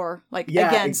out the door,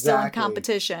 still in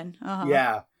competition.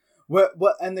 Yeah. What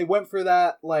and they went for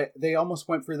that, like, they almost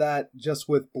went for that just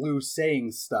with Blue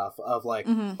saying stuff of like,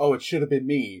 oh, it should have been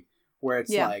me, where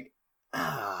it's like,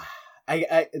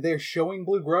 they're showing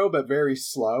Blue grow, but very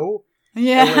slow.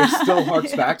 Yeah. And it still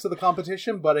harks back to the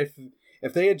competition. But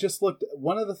if they had just looked,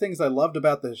 one of the things I loved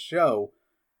about this show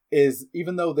is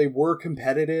even though they were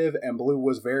competitive and Blue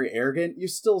was very arrogant, you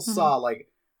still saw like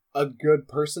a good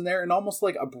person there and almost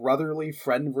like a brotherly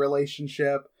friend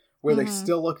relationship where they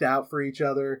still looked out for each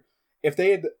other.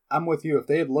 I'm with you, if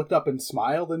they had looked up and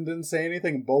smiled and didn't say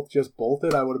anything and both just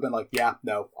bolted, I would have been like, yeah,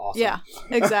 no, awesome. Yeah,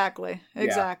 exactly.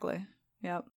 Exactly.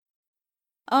 Yep.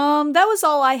 That was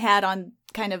all I had on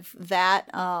kind of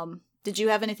that. Did you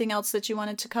have anything else that you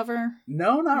wanted to cover?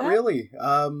 No, not really.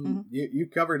 You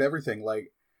covered everything.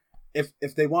 Like,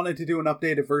 if they wanted to do an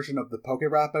updated version of the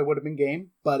Poké-Rap, I would have been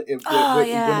game, but it wouldn't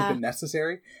have been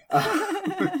necessary.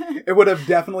 It would have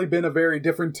definitely been a very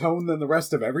different tone than the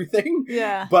rest of everything.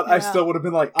 Yeah. But I still would have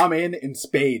been like, I'm in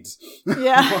spades.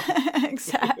 Yeah,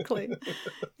 exactly.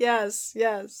 Yes.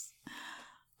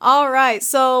 All right,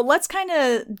 so let's kind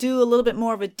of do a little bit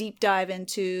more of a deep dive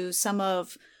into some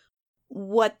of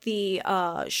what the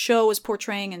show is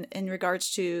portraying in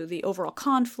regards to the overall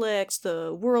conflicts,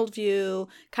 the worldview,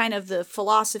 kind of the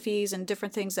philosophies and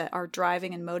different things that are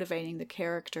driving and motivating the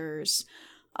characters.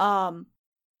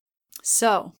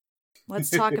 So, let's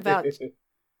talk about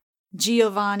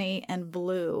Giovanni and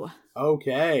Blue.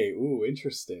 Okay, ooh,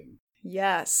 interesting.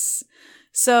 Yes.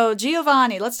 So,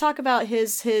 Giovanni, let's talk about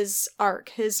his arc,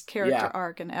 his character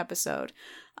arc and episode.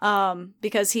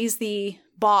 Because he's the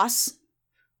boss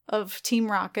of Team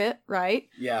Rocket, right?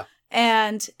 Yeah.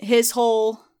 And his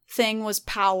whole thing was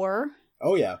power.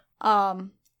 Oh, yeah.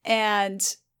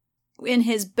 And in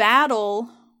his battle,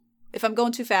 if I'm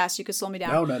going too fast, you can slow me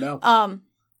down. No.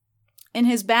 In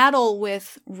his battle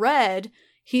with Red,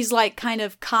 he's like kind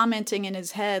of commenting in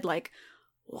his head, like,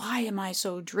 why am I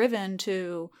so driven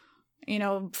to,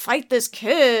 fight this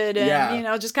kid?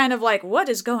 And, just kind of like, what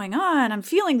is going on? I'm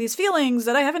feeling these feelings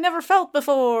that I haven't never felt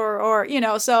before. Or,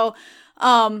 so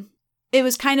it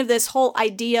was kind of this whole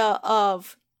idea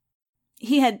of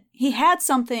he had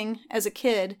something as a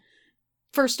kid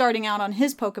first starting out on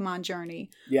his Pokemon journey.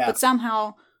 Yeah. But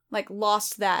somehow, like,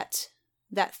 lost that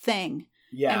thing.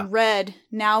 Yeah. And Red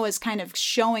now is kind of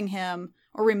showing him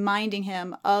or reminding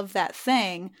him of that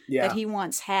thing that he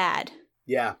once had.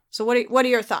 Yeah. So what are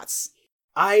your thoughts?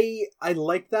 I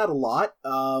like that a lot.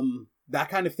 That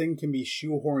kind of thing can be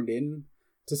shoehorned in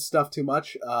to stuff too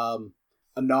much. A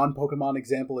non-Pokemon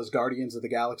example is Guardians of the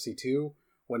Galaxy 2,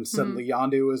 when suddenly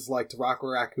Yondu is like to Rocket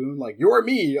Raccoon, like, "You're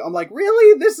me." I'm like,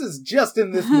 really? This is just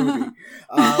in this movie.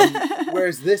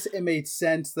 Whereas this, it made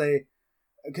sense.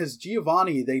 Because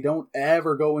Giovanni, they don't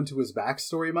ever go into his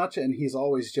backstory much, and he's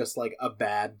always just like a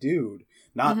bad dude.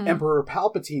 Not Emperor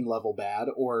Palpatine level bad,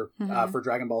 or for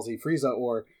Dragon Ball Z Frieza,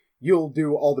 or you'll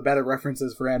do all the better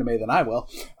references for anime than I will.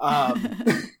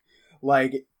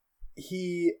 Like,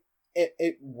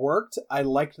 it worked. I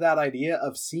liked that idea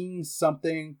of seeing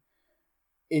something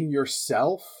in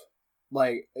yourself.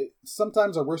 Like,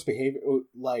 sometimes our worst behavior,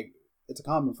 like, it's a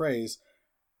common phrase,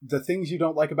 the things you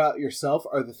don't like about yourself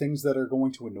are the things that are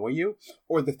going to annoy you,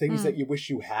 or the things that you wish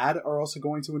you had are also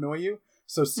going to annoy you.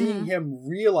 So seeing him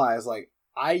realize, like,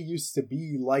 I used to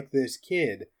be like this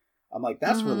kid, I'm like,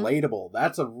 that's relatable.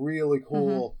 That's a really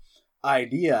cool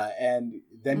idea. And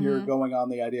then you're going on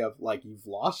the idea of, like, you've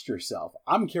lost yourself.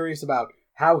 I'm curious about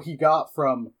how he got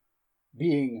from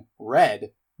being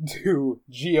Red to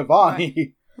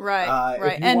Giovanni. Right.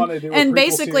 If you want to do a prequel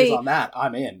basically series on that,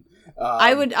 I'm in.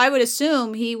 I would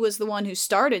assume he was the one who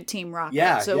started Team Rocket.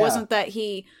 Yeah, so it wasn't that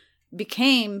he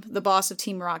became the boss of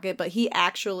Team Rocket, but he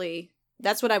actually,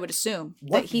 that's what I would assume,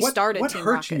 that he started Team Rocket.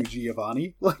 What hurt you,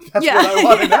 Giovanni? Like, that's what I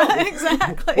want to know.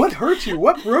 Exactly. What hurt you?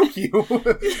 What broke you?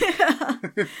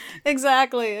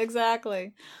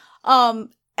 Exactly.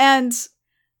 And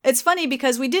it's funny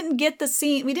because we didn't get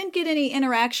any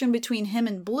interaction between him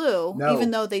and Blue,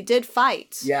 even though they did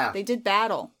fight. Yeah. They did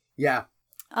battle. Yeah.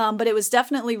 But it was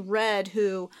definitely Red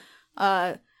who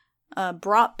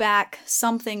brought back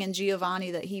something in Giovanni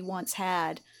that he once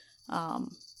had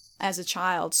as a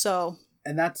child. So,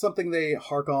 and that's something they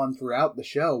hark on throughout the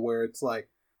show, where it's like,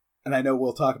 and I know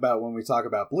we'll talk about when we talk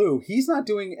about Blue, he's not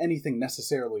doing anything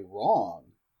necessarily wrong,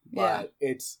 but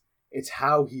it's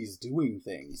how he's doing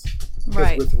things.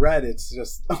 Because with Red, it's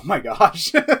just, oh my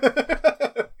gosh.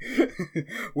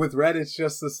 With Red, it's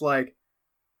just this, like,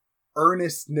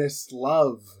 earnestness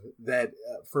love that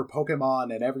for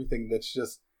Pokemon and everything that's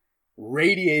just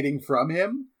radiating from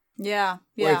him. Yeah.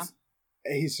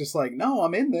 He's just like, no,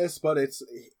 I'm in this, but it's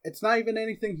not even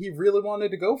anything he really wanted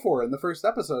to go for in the first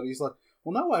episode. He's like,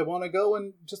 well, no, I want to go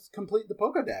and just complete the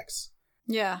Pokedex.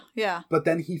 Yeah. But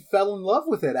then he fell in love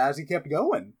with it as he kept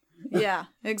going. Yeah,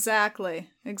 exactly.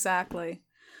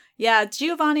 Yeah,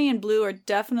 Giovanni and Blue are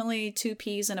definitely two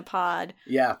peas in a pod.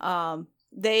 Yeah.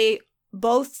 They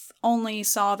both only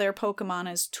saw their Pokemon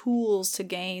as tools to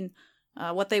gain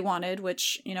what they wanted,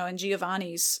 which, in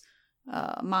Giovanni's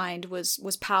mind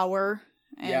was power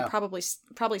and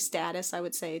probably status, I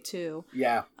would say, too.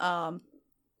 Yeah.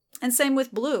 And same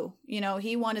with Blue.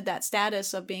 He wanted that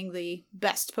status of being the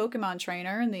best Pokemon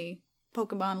trainer and the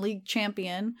Pokemon League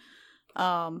champion.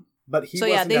 But he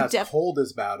wasn't as cold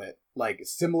about it. Like,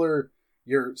 similar,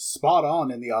 you're spot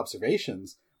on in the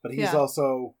observations, but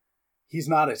he's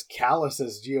not as callous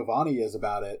as Giovanni is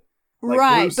about it. Like,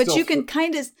 right, but you can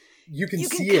kind of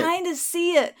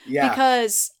see it. Yeah.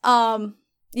 Because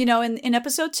in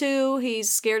episode 2, he's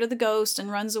scared of the ghost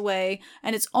and runs away,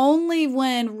 and it's only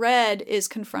when Red is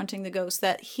confronting the ghost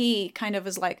that he kind of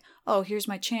is like, oh, here's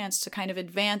my chance to kind of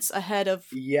advance ahead of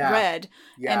Red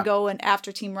and go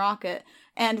after Team Rocket.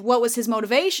 And what was his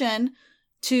motivation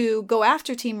to go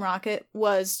after Team Rocket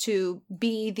was to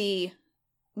be the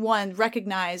one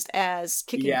recognized as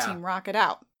kicking Team Rocket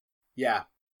out. Yeah.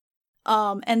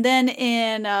 And then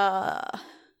in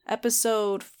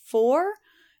episode 4,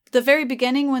 the very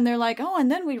beginning, when they're like, oh, and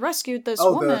then we rescued this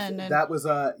woman. That was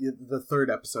the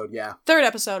third episode, yeah. Third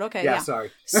episode, okay, yeah.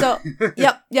 Sorry. So,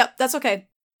 yep, that's okay.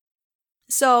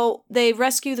 So they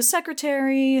rescue the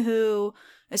secretary who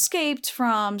escaped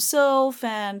from Sylph,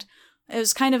 and it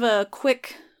was kind of a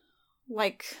quick,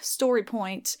 story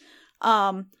point.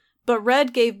 But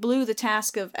Red gave Blue the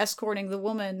task of escorting the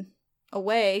woman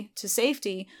away to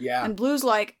safety. Yeah. And Blue's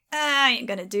like, I ain't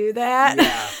gonna do that.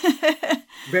 Yeah.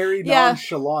 Very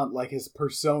nonchalant, like his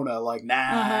persona, like, nah,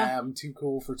 I'm too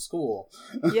cool for school.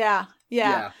 Yeah.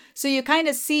 So you kind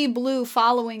of see Blue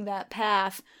following that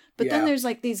path, but then there's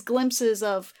these glimpses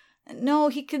of, no,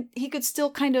 he could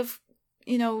still kind of,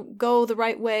 go the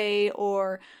right way,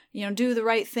 or, do the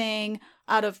right thing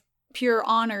out of pure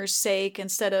honor's sake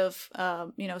instead of,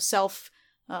 self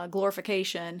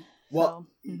glorification. Well,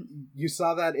 you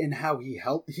saw that in how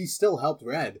he still helped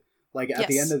Red. Like, at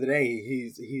the end of the day,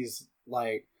 he's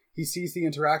like, he sees the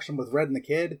interaction with Red and the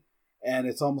kid, and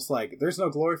it's almost like, there's no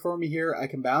glory for me here, I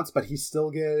can bounce, but he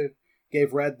still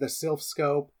gave Red the Sylph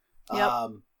Scope. Yep.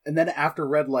 And then after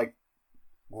Red, like,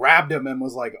 grabbed him and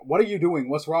was like, what are you doing?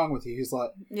 What's wrong with you? He's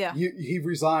like, he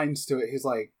resigns to it. He's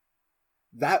like,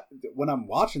 that, when I'm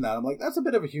watching that, I'm like, that's a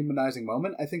bit of a humanizing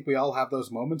moment. I think we all have those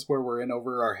moments where we're in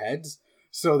over our heads.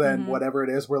 So then whatever it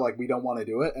is, we're like, we don't want to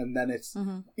do it. And then it's,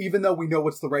 even though we know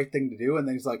what's the right thing to do, and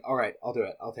then he's like, all right, I'll do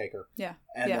it. I'll take her. Yeah.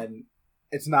 And then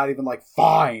it's not even like,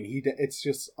 fine. It's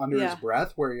just under his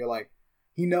breath where you're like,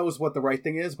 he knows what the right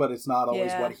thing is, but it's not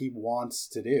always what he wants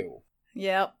to do.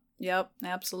 Yep.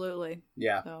 Absolutely.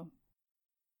 Yeah. So.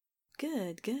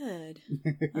 Good.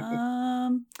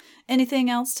 Anything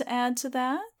else to add to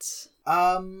that?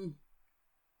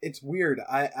 It's weird.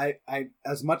 I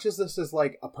as much as this is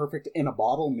like a perfect in a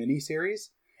bottle miniseries,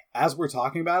 as we're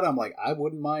talking about it, I'm like, I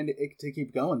wouldn't mind it to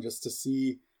keep going just to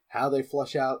see how they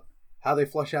flush out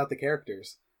the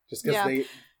characters. Just because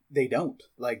they don't.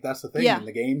 Like, that's the thing. In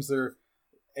the games,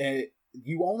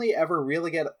 you only ever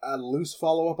really get a loose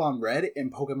follow-up on Red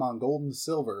in Pokemon Gold and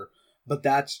Silver, but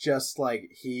that's just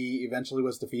like, he eventually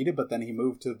was defeated, but then he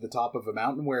moved to the top of a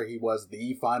mountain where he was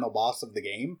the final boss of the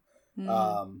game.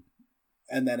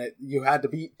 And then you had to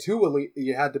beat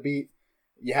you had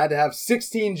to have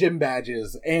 16 gym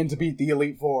badges and to beat the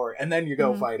Elite Four, and then you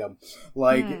go fight him.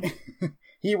 Like,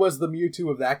 he was the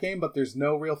Mewtwo of that game, but there's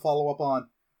no real follow-up on,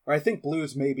 or I think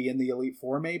Blue's maybe in the Elite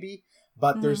Four maybe,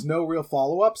 but there's no real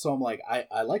follow-up, so I'm like,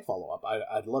 I like follow-up.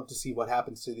 I'd love to see what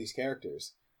happens to these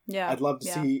characters. Yeah. I'd love to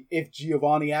see if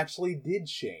Giovanni actually did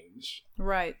change.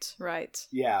 Right.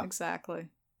 Yeah. Exactly.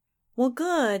 Well,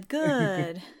 good.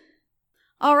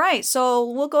 All right, so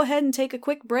we'll go ahead and take a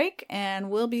quick break, and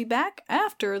we'll be back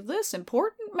after this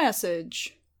important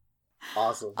message.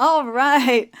 Awesome. All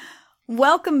right.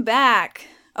 Welcome back.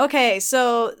 Okay,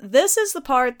 so this is the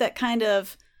part that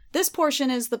this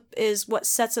portion is what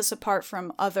sets us apart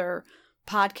from other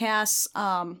podcasts,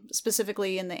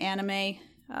 specifically in the anime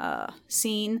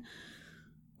scene.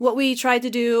 What we tried to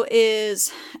do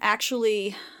is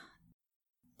actually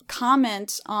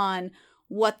comment on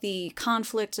what the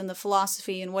conflict and the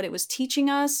philosophy and what it was teaching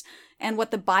us, and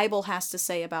what the Bible has to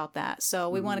say about that. So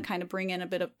we want to kind of bring in a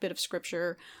bit of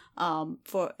scripture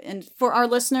for our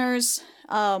listeners.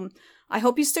 I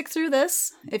hope you stick through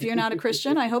this. If you're not a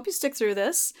Christian, I hope you stick through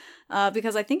this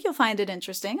because I think you'll find it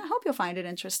interesting. I hope you'll find it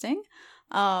interesting.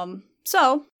 All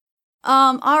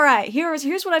right.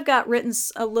 Here's what I've got written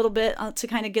a little bit to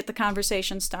kind of get the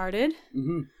conversation started.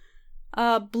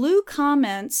 Blue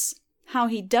comments how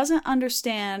he doesn't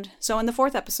understand. So in the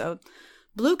 4th episode,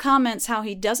 Blue comments how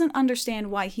he doesn't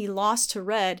understand why he lost to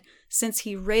Red since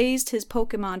he raised his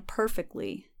Pokemon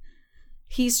perfectly.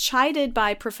 He's chided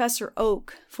by Professor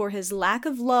Oak for his lack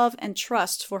of love and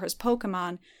trust for his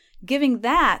Pokemon, giving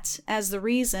that as the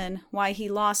reason why he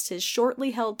lost his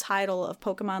shortly held title of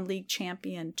Pokemon League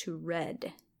champion to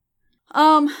Red.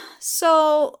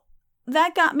 So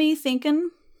that got me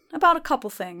thinking about a couple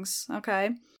things,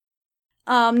 okay?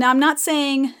 Now, I'm not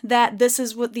saying that this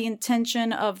is what the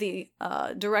intention of the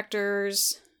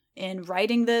directors in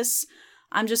writing this.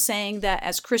 I'm just saying that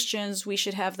as Christians, we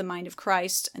should have the mind of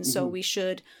Christ. And so we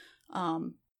should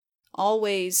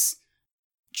always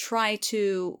try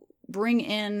to bring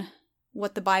in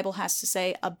what the Bible has to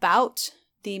say about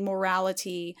the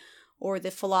morality or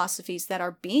the philosophies that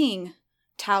are being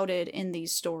touted in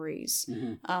these stories.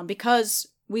 Because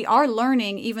we are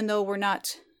learning, even though we're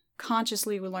not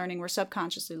consciously learning, we're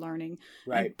subconsciously learning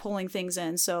and pulling things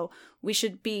in. So we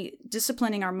should be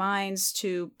disciplining our minds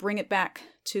to bring it back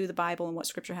to the Bible and what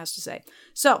Scripture has to say.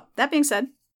 So that being said,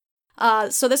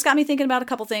 so this got me thinking about a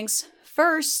couple things.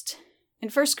 First, in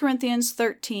 1 Corinthians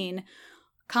 13,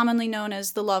 commonly known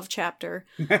as the love chapter,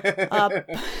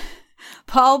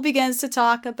 Paul begins to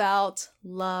talk about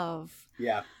love.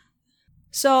 Yeah.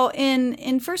 So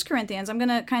in 1 Corinthians, I'm going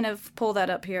to kind of pull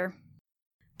that up here.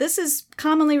 This is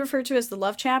commonly referred to as the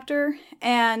love chapter,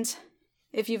 and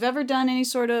if you've ever done any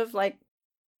sort of like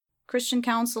Christian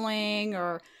counseling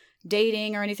or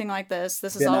dating or anything like this,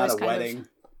 this is always kind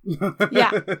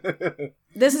of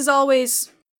this is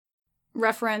always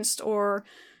referenced, or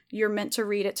you're meant to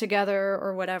read it together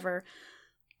or whatever.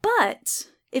 But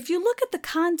if you look at the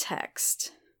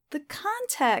context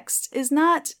is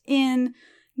not in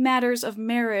matters of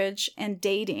marriage and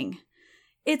dating.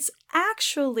 It's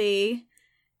actually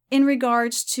in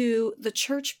regards to the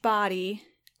church body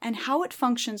and how it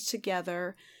functions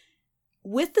together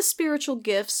with the spiritual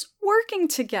gifts working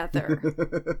together.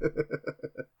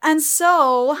 And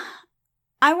so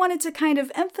I wanted to kind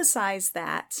of emphasize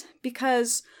that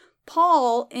because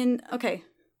Paul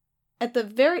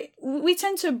we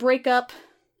tend to break up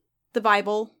the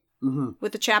Bible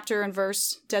with the chapter and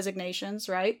verse designations,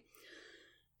 right?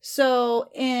 So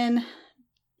in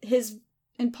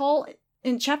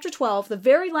chapter 12, the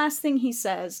very last thing he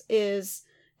says is,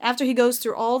 after he goes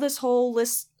through all this whole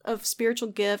list of spiritual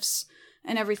gifts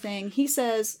and everything, he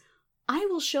says, I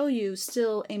will show you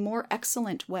still a more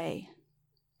excellent way.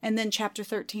 And then chapter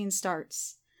 13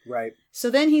 starts. Right. So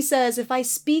then he says, if I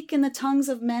speak in the tongues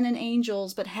of men and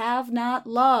angels, but have not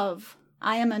love,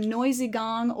 I am a noisy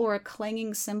gong or a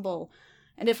clanging cymbal.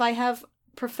 And if I have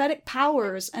prophetic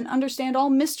powers and understand all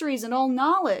mysteries and all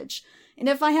knowledge, and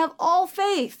if I have all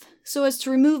faith so as to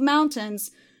remove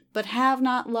mountains, but have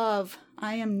not love,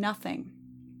 I am nothing.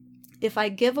 If I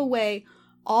give away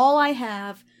all I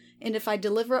have, and if I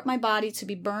deliver up my body to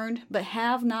be burned, but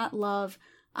have not love,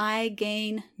 I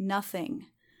gain nothing.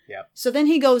 Yep. So then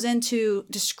he goes into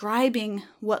describing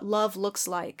what love looks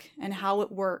like and how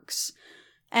it works.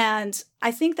 And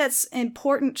I think that's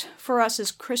important for us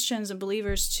as Christians and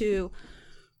believers to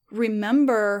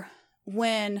remember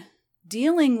when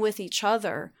dealing with each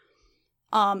other,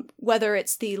 whether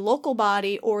it's the local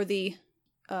body or the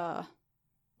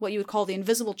what you would call the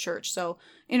invisible church. So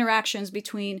interactions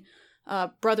between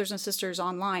brothers and sisters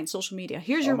online, social media.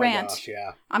 Here's your rant. Gosh,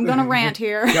 yeah. I'm going to rant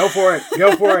here. Go for it.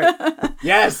 Go for it.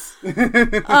 Yes.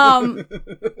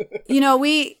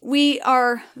 We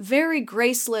are very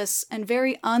graceless and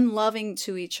very unloving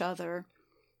to each other.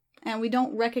 And we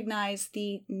don't recognize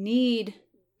the need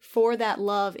for that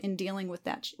love in dealing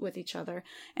with each other.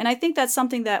 And I think that's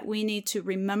something that we need to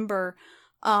remember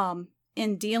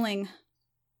in dealing,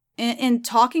 in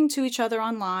talking to each other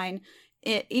online,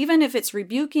 even if it's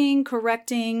rebuking,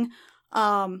 correcting,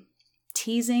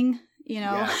 teasing,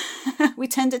 Yeah. we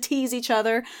tend to tease each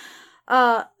other.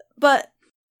 But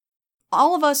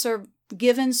all of us are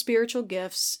given spiritual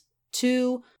gifts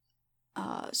to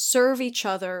serve each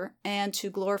other and to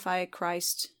glorify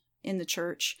Christ in the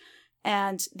church.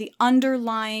 And the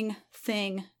underlying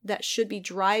thing that should be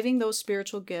driving those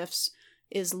spiritual gifts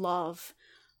is love.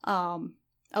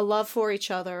 A love for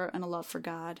each other and a love for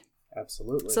God.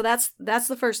 Absolutely. So that's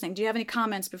the first thing. Do you have any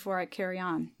comments before I carry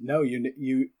on? No,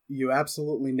 you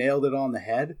absolutely nailed it on the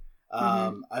head.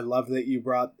 I love that you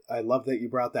brought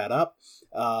that up.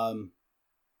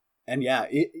 And yeah,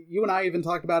 you and I even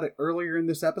talked about it earlier in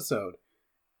this episode.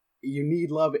 You need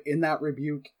love in that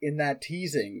rebuke, in that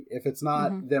teasing. If it's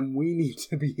not, then we need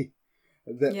to be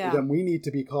then we need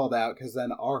to be called out, because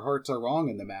then our hearts are wrong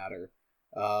in the matter.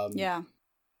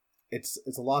 It's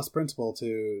a lost principle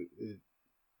to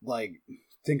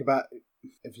think about.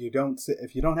 If you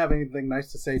don't have anything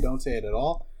nice to say, don't say it at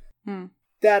all.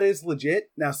 That is legit.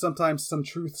 Now, sometimes some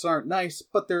truths aren't nice,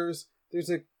 but there's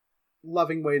a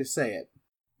loving way to say it.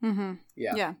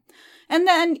 Yeah. And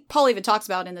then Paul even talks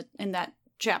about in that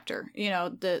chapter,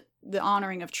 the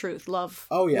honoring of truth. Love.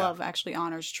 Oh yeah. Love actually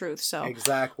honors truth. So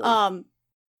exactly.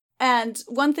 And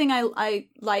one thing I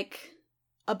like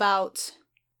about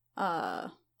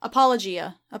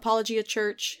Apologia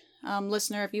Church,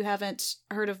 listener, if you haven't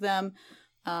heard of them,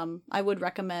 I would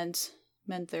recommend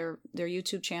their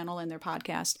YouTube channel and their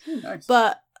podcast. Nice.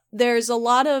 But there's a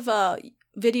lot of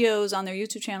videos on their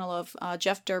YouTube channel of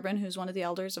Jeff Durbin, who's one of the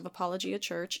elders of Apologia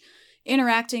Church,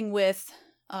 interacting with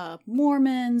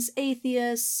Mormons,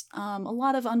 atheists, a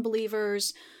lot of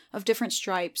unbelievers of different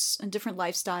stripes and different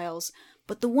lifestyles.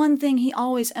 But the one thing he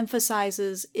always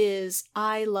emphasizes is,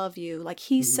 I love you. Like,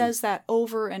 he says that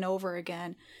over and over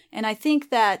again. And I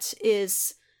think that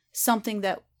is something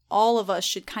that all of us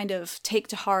should kind of take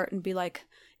to heart and be like,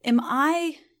 am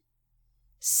I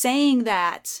saying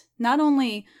that not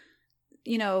only,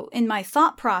 in my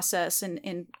thought process and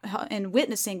in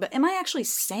witnessing, but am I actually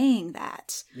saying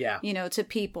that, to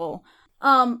people?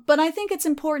 But I think it's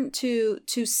important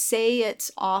to say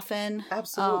it often.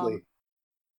 Absolutely.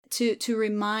 To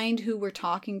remind who we're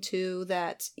talking to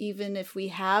that even if we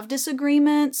have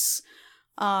disagreements,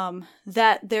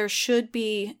 that there should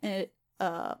be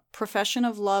a profession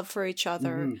of love for each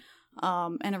other,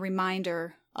 and a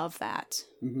reminder of that.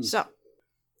 So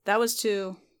that was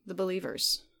to the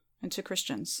believers and to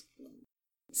Christians.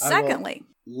 Secondly,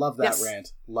 love that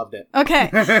rant. Loved it. Okay.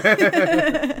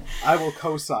 I will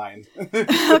co-sign.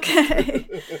 Okay.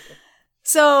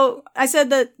 So I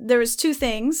said that there was two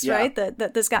things, right,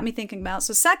 that this got me thinking about.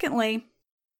 So secondly,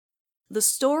 the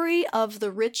story of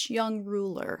the rich young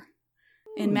ruler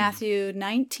in Matthew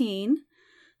 19,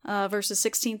 verses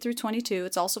 16 through 22.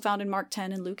 It's also found in Mark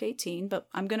 10 and Luke 18, but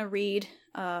I'm going to read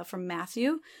from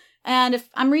Matthew. And if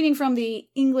I'm reading from the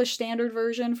English Standard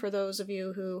Version, for those of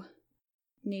you who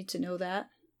need to know that.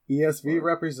 ESV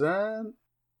represent.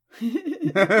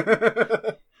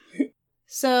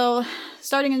 So,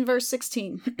 starting in verse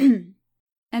 16.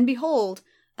 And behold,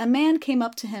 a man came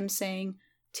up to him saying,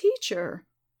 Teacher.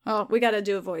 Oh, we gotta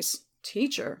do a voice.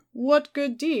 Teacher, what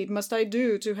good deed must I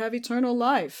do to have eternal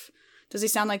life? Does he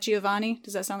sound like Giovanni?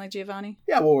 Does that sound like Giovanni?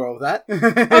 Yeah, we'll roll with that.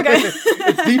 Okay.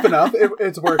 It's deep enough.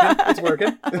 It's working. It's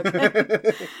working.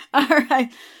 Okay. All right.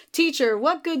 Teacher,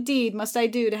 what good deed must I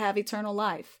do to have eternal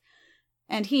life?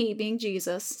 And he, being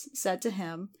Jesus, said to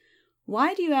him,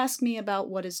 Why do you ask me about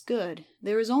what is good?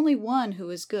 There is only one who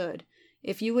is good.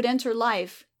 If you would enter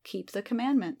life, keep the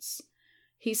commandments.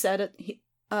 He said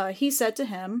to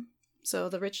him, so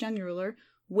the rich young ruler,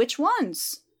 Which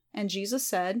ones? And Jesus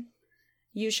said,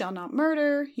 You shall not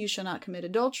murder, you shall not commit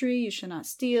adultery, you shall not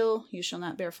steal, you shall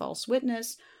not bear false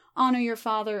witness, honor your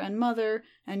father and mother,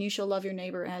 and you shall love your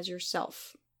neighbor as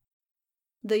yourself.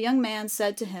 The young man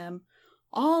said to him,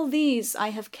 All these I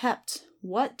have kept.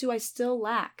 What do I still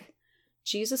lack?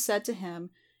 Jesus said to him,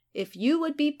 If you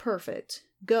would be perfect,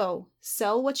 go,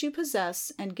 sell what you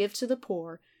possess and give to the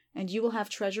poor, and you will have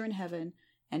treasure in heaven,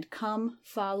 and come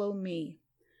follow me.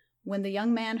 When the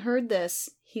young man heard this,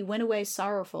 he went away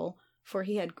sorrowful, for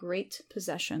he had great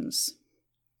possessions.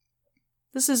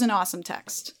 This is an awesome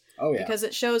text. Oh, yeah. Because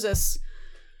it shows us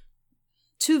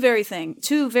two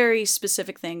very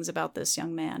specific things about this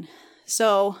young man.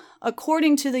 So,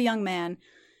 according to the young man,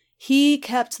 he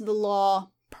kept the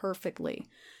law perfectly.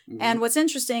 Mm-hmm. And what's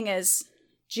interesting is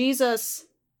Jesus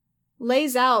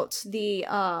lays out the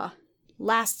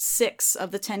last 6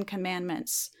 of the 10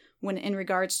 commandments when in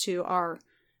regards to our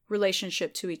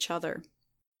relationship to each other.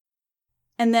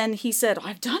 And then he said,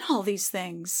 I've done all these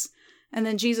things. And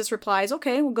then Jesus replies,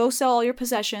 okay, well, go sell all your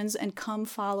possessions and come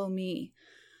follow me.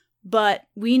 But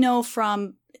we know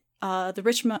from the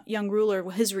rich young ruler,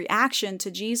 his reaction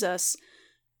to Jesus'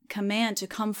 command to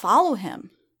come follow him.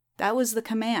 That was the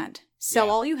command. Sell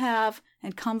all you have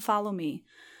and come follow me.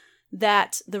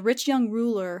 That the rich young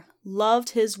ruler loved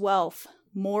his wealth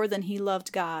more than he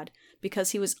loved God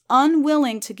because he was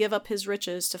unwilling to give up his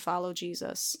riches to follow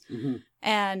Jesus. Mm-hmm.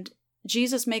 And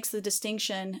Jesus makes the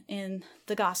distinction in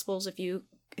the Gospels, if you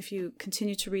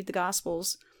continue to read the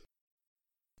Gospels,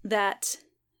 that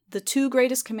the 2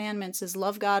 greatest commandments is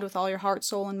love God with all your heart,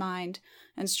 soul, and mind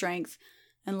and strength,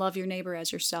 and love your neighbor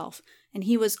as yourself. And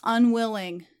he was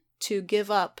unwilling to give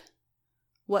up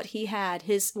what he had,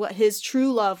 what his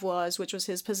true love was, which was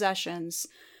his possessions,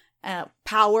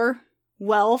 power,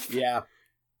 wealth,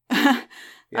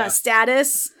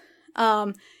 status.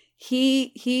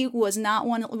 He was not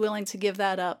willing to give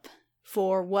that up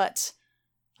for what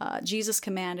Jesus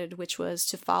commanded, which was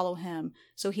to follow him.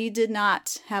 So he did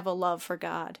not have a love for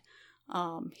God.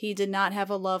 He did not have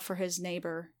a love for his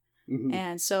neighbor. Mm-hmm.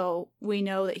 And so we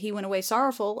know that he went away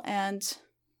sorrowful, and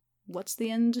what's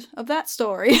the end of that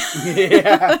story?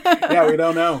 Yeah, we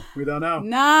don't know.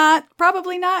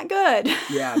 Probably not good.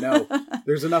 Yeah, no.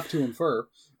 There's enough to infer.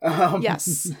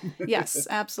 Yes,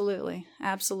 absolutely.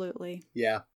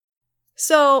 Yeah.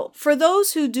 So, for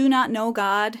those who do not know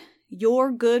God,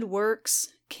 your good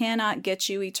works cannot get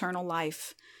you eternal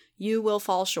life. You will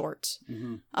fall short.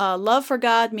 Mm-hmm. Love for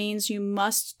God means you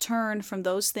must turn from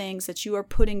those things that you are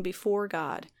putting before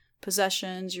God.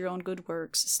 Possessions, your own good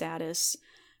works, status.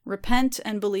 Repent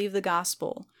and believe the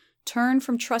gospel. Turn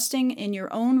from trusting in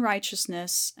your own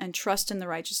righteousness and trust in the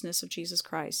righteousness of Jesus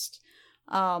Christ.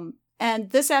 And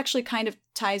this actually kind of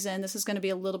ties in. This is going to be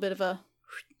a little bit of a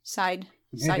side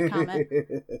comment.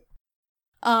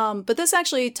 But this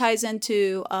actually ties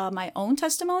into my own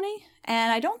testimony,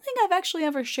 and I don't think I've actually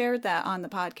ever shared that on the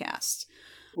podcast.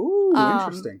 Ooh,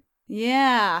 interesting.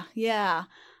 Yeah.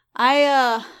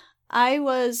 I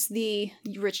was the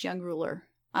rich young ruler.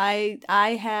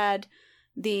 I had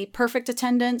the perfect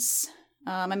attendance.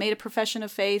 I made a profession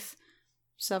of faith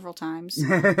several times,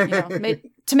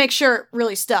 to make sure it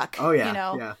really stuck. Oh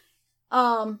yeah,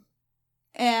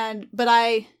 But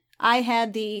I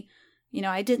had the,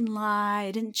 I didn't lie,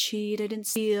 I didn't cheat, I didn't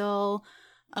steal,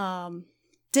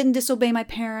 didn't disobey my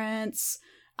parents.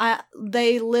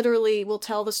 They literally will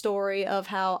tell the story of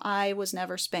how I was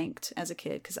never spanked as a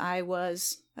kid because I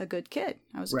was a good kid.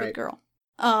 I was a good girl.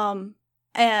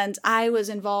 And I was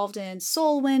involved in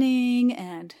soul winning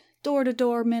and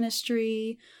door-to-door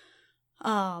ministry.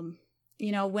 When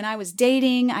I was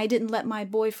dating, I didn't let my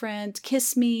boyfriend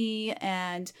kiss me,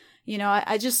 and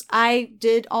I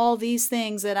did all these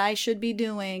things that I should be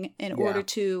doing in order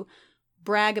to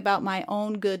brag about my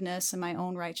own goodness and my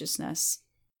own righteousness.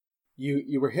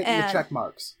 You were hitting the check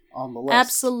marks on the list.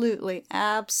 Absolutely.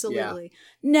 Yeah.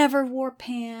 Never wore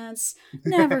pants,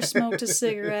 never smoked a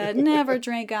cigarette, never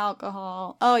drank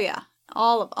alcohol. Oh yeah.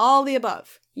 All the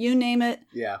above. You name it.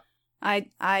 Yeah.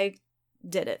 I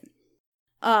did it.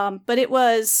 But it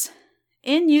was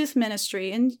in youth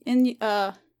ministry, in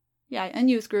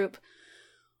youth group.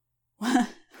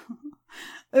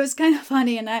 It was kind of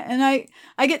funny, and I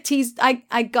get teased.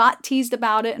 I got teased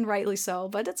about it, and rightly so,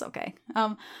 but it's okay.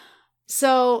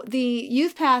 So the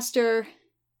youth pastor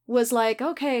was like,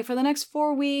 okay, for the next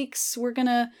 4 weeks, we're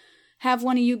gonna have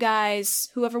one of you guys,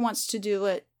 whoever wants to do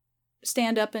it,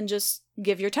 stand up and just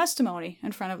give your testimony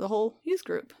in front of the whole youth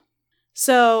group.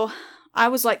 So I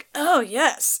was like, oh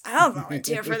yes, I'll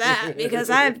volunteer for that because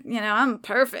I'm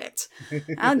perfect.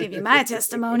 I'll give you my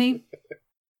testimony.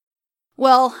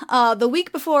 Well, the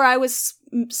week before I was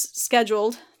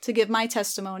scheduled to give my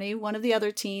testimony, one of the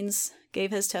other teens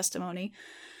gave his testimony.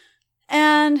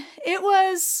 And it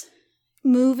was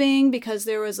moving because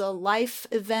there was a life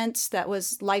event that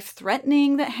was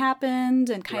life-threatening that happened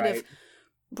and kind of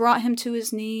brought him to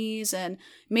his knees and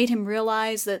made him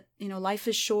realize that, life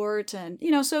is short. And,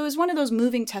 so it was one of those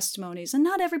moving testimonies. And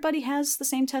not everybody has the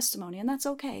same testimony, and that's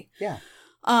okay. Yeah.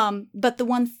 But the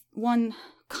one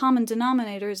common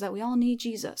denominator is that we all need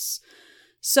Jesus.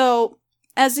 So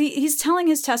as he's telling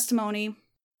his testimony,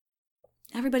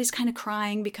 everybody's kind of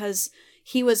crying because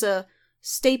he was a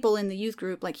staple in the youth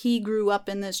group. Like, he grew up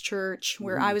in this church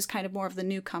where I was kind of more of the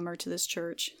newcomer to this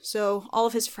church. So all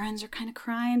of his friends are kind of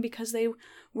crying because they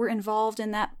were involved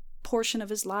in that portion of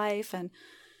his life.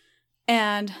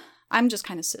 And I'm just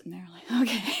kind of sitting there like,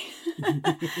 okay.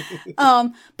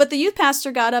 But the youth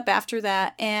pastor got up after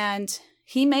that and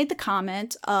he made the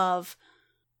comment of,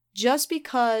 just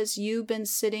because you've been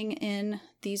sitting in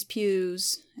these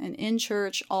pews and in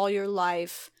church all your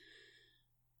life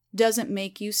doesn't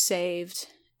make you saved,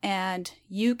 and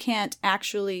you can't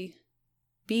actually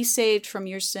be saved from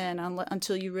your sin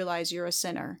until you realize you're a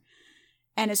sinner.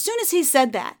 And as soon as he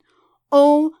said that,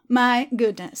 oh my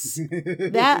goodness,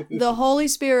 that the Holy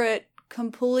Spirit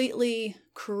completely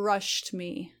crushed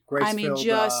me.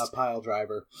 Grace-filled pile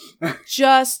driver.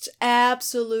 Just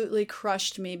absolutely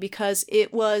crushed me, because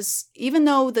it was, even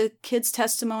though the kid's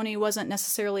testimony wasn't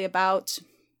necessarily about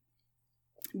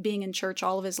being in church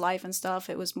all of his life and stuff,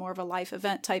 it was more of a life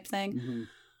event type thing. Mm-hmm.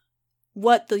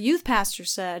 What the youth pastor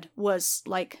said was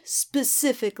like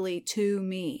specifically to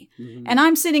me. Mm-hmm. And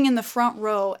I'm sitting in the front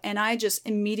row and I just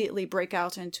immediately break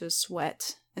out into a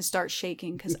sweat and start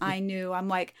shaking because I knew, I'm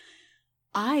like,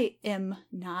 I am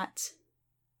not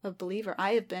a believer.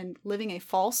 I have been living a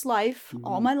false life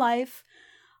all my life.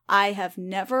 I have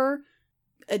never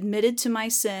admitted to my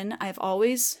sin. I've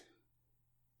always,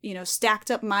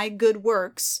 stacked up my good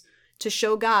works to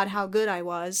show God how good I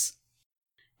was.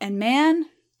 And man,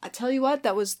 I tell you what,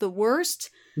 that was the worst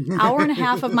hour and a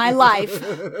half of my life,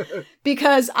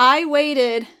 because I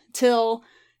waited till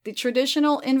the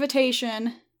traditional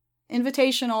invitational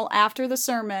after the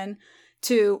sermon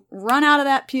to run out of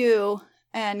that pew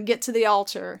and get to the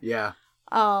altar. Yeah.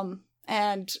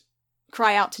 And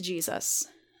cry out to Jesus.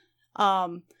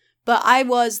 But I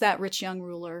was that rich young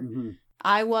ruler. Mm-hmm.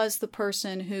 I was the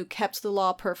person who kept the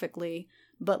law perfectly,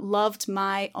 but loved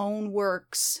my own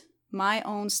works, my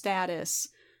own status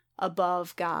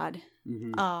above God.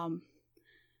 Mm-hmm.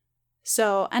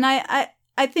 So, and I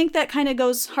think that kind of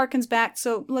harkens back.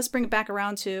 So let's bring it back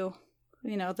around to,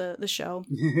 the show.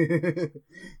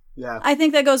 Yeah. I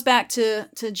think that goes back to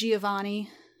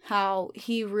Giovanni, how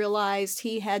he realized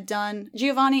he had done,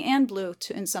 Giovanni and Blue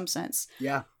in some sense.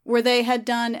 Yeah. Where they had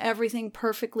done everything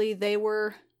perfectly. They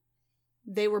were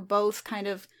both kind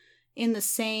of in the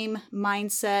same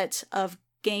mindset of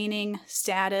gaining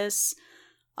status,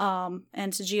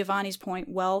 and to Giovanni's point,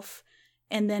 wealth,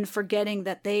 and then forgetting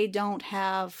that they don't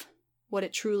have what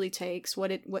it truly takes,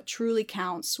 what truly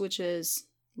counts, which is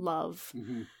love.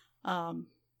 Mm-hmm.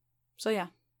 So yeah,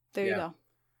 there you go.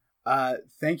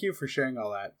 Thank you for sharing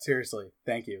all that. Seriously,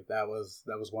 thank you. That was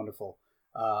wonderful.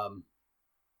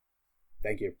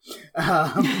 Thank you.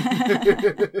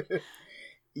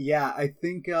 Yeah, I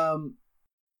think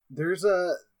there's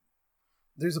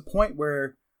a point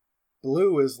where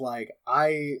Blue is like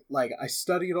I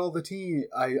studied all the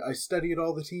I studied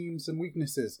all the teams and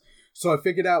weaknesses, so I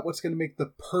figured out what's going to make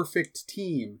the perfect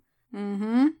team.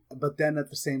 Mm-hmm. But then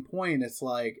at the same point, it's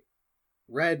like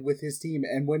Red with his team,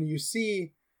 and when you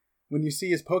see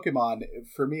his Pokemon,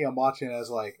 for me, I'm watching it as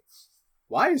like,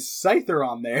 why is Scyther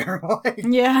on there?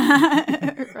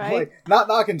 Yeah, right. Like, not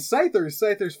knocking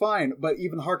Scyther's fine, but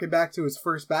even harken back to his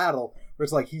first battle, where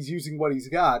it's like he's using what he's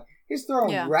got. He's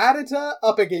throwing Rattata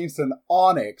up against an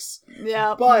Onix.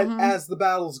 Yeah. But as the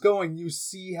battle's going, you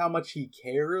see how much he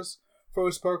cares for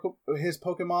his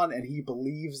Pokemon, and he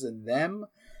believes in them.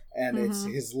 and it's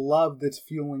his love that's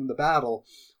fueling the battle.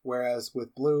 Whereas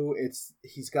with Blue,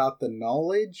 he's got the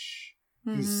knowledge,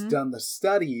 he's done the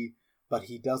study, but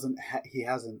he's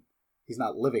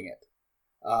not living it.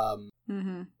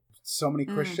 So many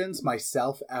Christians,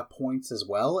 myself at points as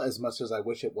well, as much as I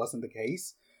wish it wasn't the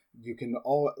case, you can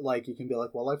be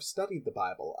like, well, I've studied the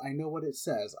Bible, I know what it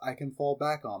says, I can fall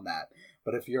back on that.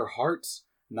 But if your heart's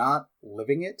not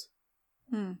living it,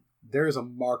 there's a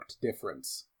marked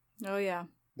difference. Oh yeah,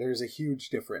 there's a huge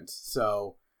difference.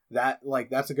 So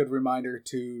that's a good reminder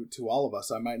to all of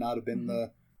us. I might not have been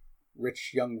the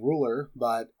rich young ruler,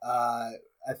 but I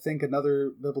think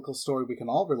another biblical story we can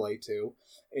all relate to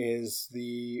is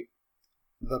the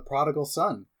prodigal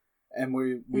son. And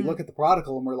we look at the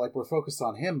prodigal and we're focused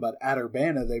on him, but at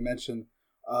Urbana they mention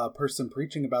a person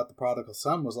preaching about the prodigal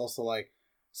son was also like,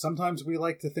 sometimes we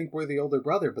like to think we're the older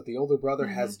brother, but the older brother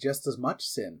has just as much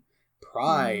sin,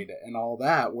 pride, and all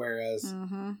that, whereas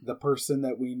the person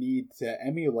that we need to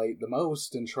emulate the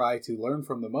most and try to learn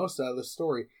from the most out of the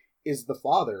story is the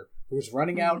father, who's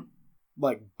running out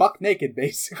like buck naked,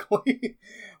 basically,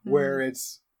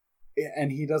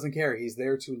 and he doesn't care. He's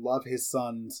there to love his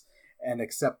sons and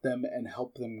accept them and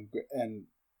help them and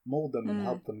mold them and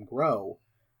help them grow.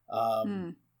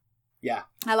 Yeah.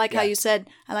 I like how you said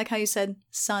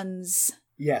sons.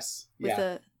 Yes. With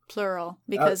a plural,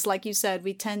 because like you said,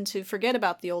 we tend to forget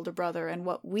about the older brother and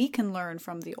what we can learn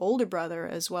from the older brother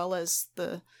as well as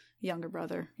the younger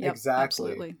brother. Yep, exactly.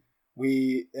 Absolutely.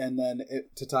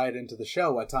 To tie it into the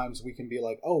show, at times we can be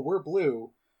like, oh, we're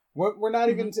Blue. We're not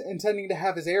even intending to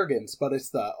have his arrogance, but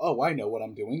it's I know what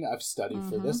I'm doing. I've studied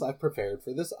for this. I've prepared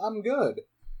for this. I'm good.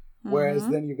 Whereas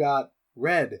then you got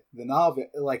Red, the novice,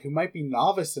 like, who might be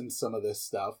novice in some of this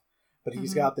stuff, but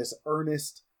he's got this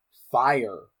earnest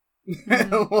fire.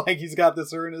 Like, he's got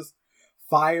this earnest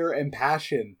fire and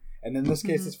passion. And in this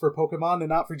case, it's for Pokemon and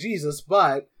not for Jesus,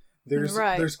 but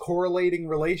there's correlating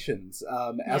relations,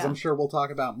 as I'm sure we'll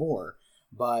talk about more.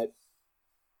 But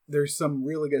there's some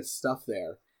really good stuff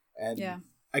there. And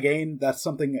again, that's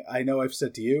something I know I've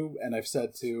said to you, and I've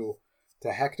said to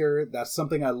Hector. That's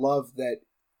something I love that,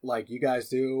 like, you guys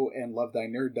do and Love Thy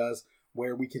Nerd does,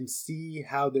 where we can see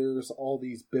how there's all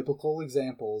these biblical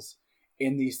examples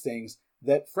in these things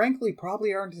that frankly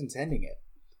probably aren't intending it.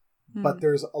 But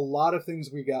there's a lot of things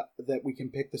we got that we can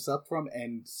pick this up from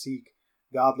and seek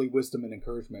godly wisdom and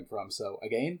encouragement from. So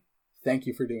again, thank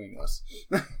you for doing this.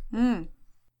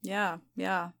 Yeah.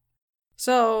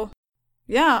 So,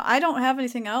 yeah, I don't have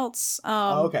anything else.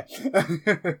 Okay.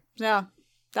 Yeah.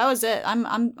 That was it.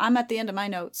 I'm at the end of my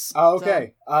notes. Oh,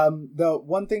 okay. So.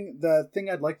 The thing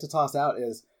I'd like to toss out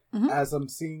is, as I'm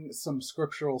seeing some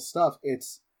scriptural stuff,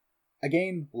 it's,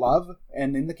 again, love.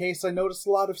 And in the case, I noticed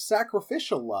a lot of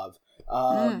sacrificial love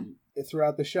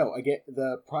throughout the show. I get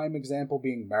the prime example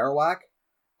being Marowak,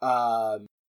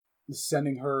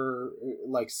 sending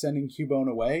Cubone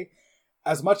away.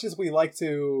 As much as we like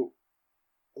to,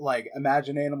 like,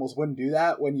 imagine animals wouldn't do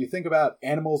that, when you think about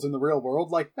animals in the real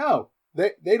world, like, no.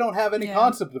 They don't have any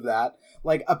concept of that.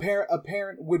 Like, a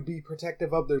parent would be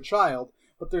protective of their child,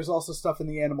 but there's also stuff in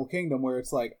the animal kingdom where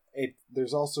it's like,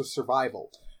 there's also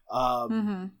survival.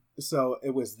 So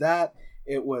it was that.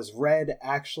 It was Red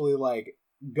actually, like,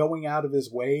 going out of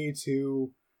his way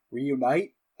to reunite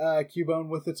Cubone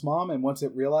with its mom, and once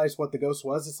it realized what the ghost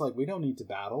was, it's like, we don't need to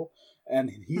battle. And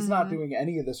he's not doing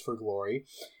any of this for glory.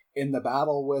 In the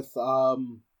battle with Mewtwo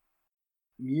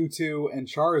and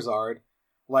Charizard,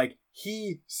 like,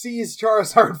 he sees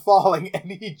Charizard falling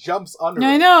and he jumps under.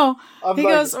 I know. He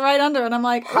goes right under, and I'm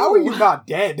like, how are you not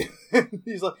dead?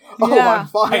 He's like, I'm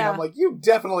fine. Yeah. I'm like, you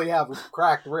definitely have a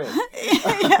cracked rib.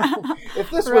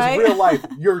 If this was real life,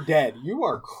 you're dead. You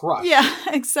are crushed. Yeah,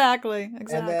 exactly.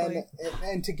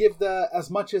 And to give as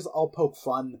much as I'll poke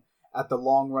fun at the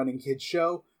long-running kids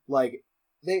show, like,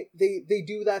 they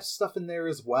do that stuff in there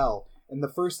as well. In the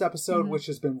first episode, which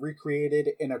has been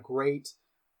recreated in a great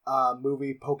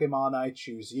movie, Pokemon I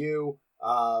Choose You,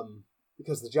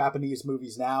 because the Japanese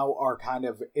movies now are kind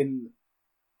of in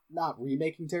not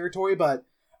remaking territory, but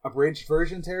abridged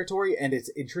version territory, and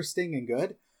it's interesting and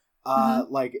good.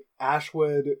 Like, Ash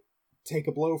would take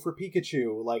a blow for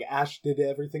Pikachu. Like, Ash did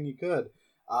everything he could.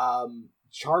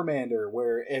 Charmander,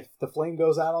 where if the flame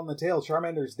goes out on the tail,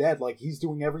 Charmander's dead. Like, he's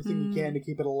doing everything he can to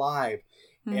keep it alive.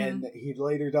 And he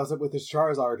later does it with his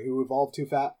Charizard, who evolved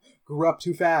grew up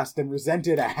too fast and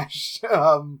resented Ash.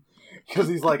 Because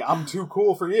he's like, I'm too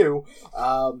cool for you.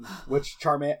 Which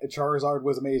Charizard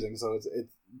was amazing, so it's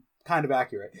kind of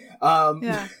accurate.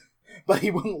 But he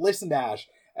wouldn't listen to Ash.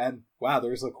 And wow,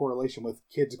 there's a correlation with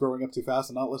kids growing up too fast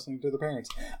and not listening to their parents.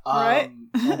 Right?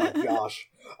 Oh my gosh.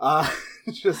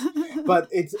 But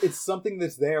it's something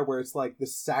that's there where it's like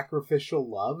this sacrificial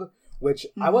love, which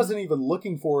I wasn't even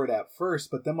looking for it at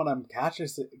first, but then when I'm catching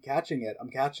it, I'm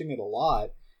catching it a lot.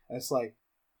 And it's like,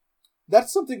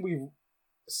 that's something we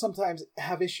sometimes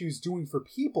have issues doing for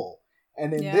people.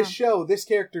 And in this show, this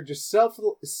character just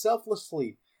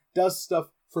selflessly does stuff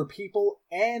for people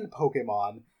and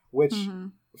Pokemon, which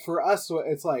for us,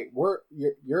 it's like,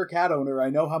 you're a cat owner. I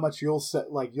know how much you'll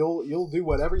do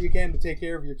whatever you can to take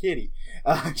care of your kitty,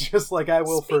 just like I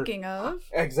will. Speaking of,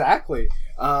 exactly,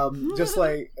 just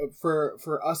like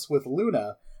for us with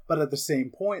Luna. But at the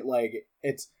same point, like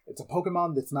it's a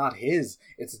Pokemon that's not his.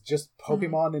 It's just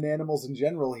Pokemon and animals in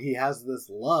general. He has this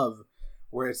love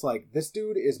where it's like, this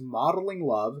dude is modeling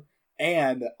love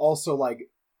and also like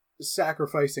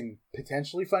sacrificing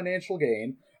potentially financial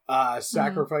gain.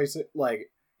 Sacrificing like,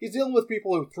 he's dealing with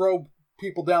people who throw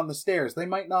people down the stairs. They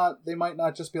might not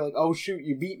just be like, oh shoot,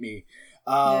 you beat me.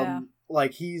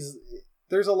 Like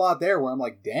there's a lot there where I'm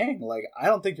like, dang, like I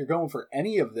don't think you're going for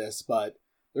any of this, but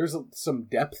there's some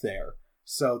depth there.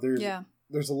 So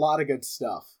there's a lot of good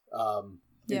stuff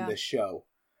in this show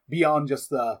beyond just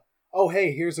the, oh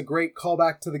hey, here's a great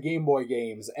callback to the Game Boy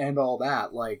games and all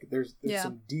that. Like there's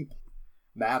some deep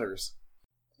matters.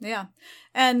 Yeah.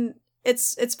 And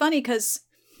it's funny because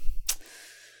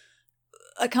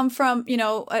I come from,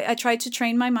 I tried to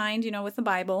train my mind, with the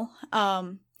Bible.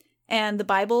 And the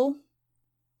Bible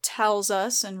tells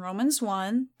us in Romans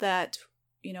 1 that,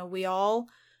 we all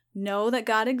know that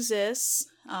God exists.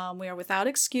 We are without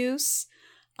excuse.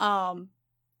 And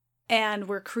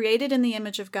we're created in the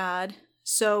image of God.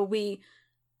 So we,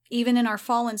 even in our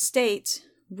fallen state,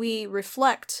 we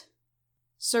reflect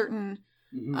certain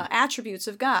attributes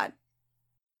of God.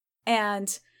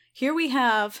 And here we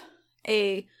have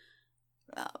a,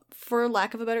 for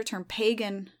lack of a better term,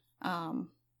 pagan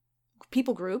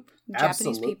people group,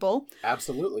 Japanese people.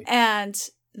 Absolutely. And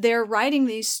they're writing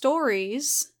these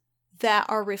stories that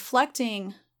are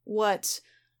reflecting what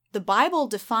the Bible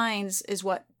defines is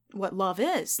what love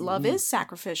is. Love is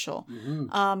sacrificial.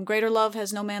 Greater love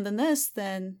has no man than this,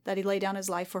 than that he lay down his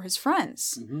life for his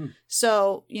friends.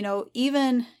 So,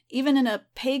 even in a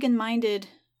pagan-minded,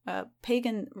 a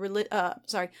pagan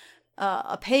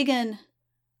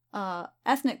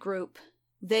ethnic group,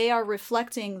 they are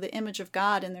reflecting the image of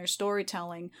God in their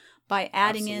storytelling by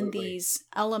adding in these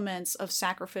elements of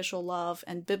sacrificial love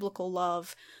and biblical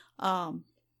love.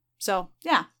 So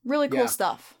yeah, really cool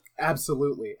stuff.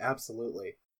 Absolutely.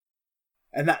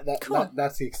 And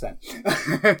that's the extent.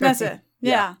 That's it.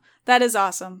 Yeah. That is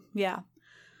awesome. Yeah.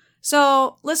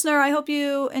 So listener, I hope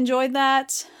you enjoyed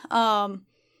that.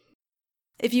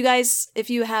 If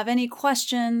you have any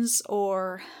questions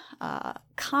or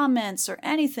comments or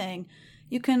anything,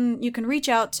 you can reach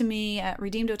out to me at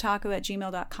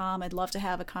redeemedotaku@gmail.com. I'd love to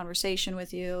have a conversation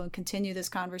with you and continue this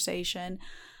conversation.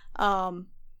 I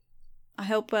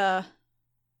hope you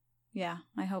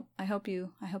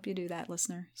do that,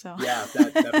 listener. So yeah,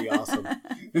 that'd be awesome.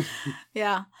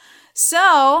 Yeah.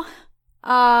 So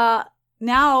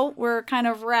now we're kind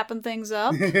of wrapping things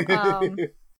up.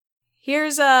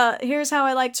 Here's how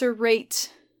I like to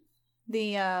rate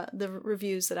the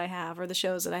reviews that I have or the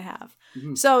shows that I have.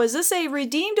 So is this a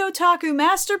Redeemed Otaku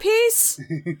masterpiece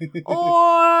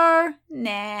or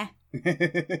nah?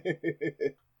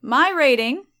 My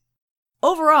rating,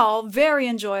 overall, very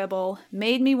enjoyable.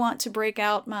 Made me want to break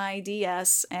out my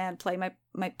DS and play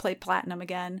Platinum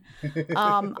again.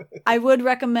 I would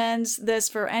recommend this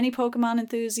for any Pokemon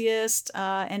enthusiast,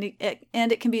 and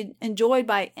it can be enjoyed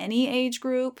by any age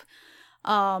group.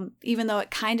 Even though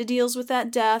it kind of deals with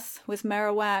that death with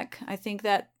Marowak, I think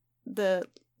that the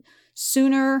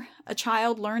sooner a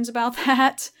child learns about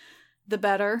that, the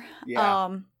better.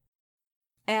 Yeah.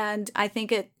 And I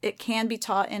think it can be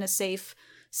taught in a safe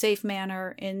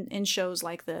manner in shows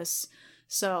like this.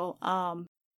 So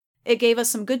it gave us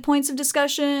some good points of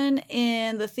discussion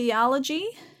in the theology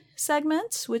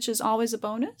segment, which is always a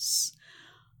bonus.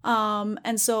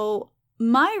 And so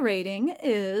my rating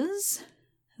is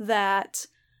that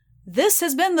this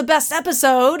has been the best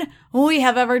episode we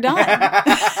have ever done.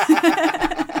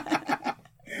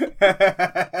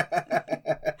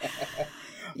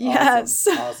 Yes.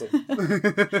 Awesome.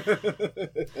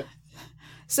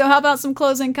 So how about some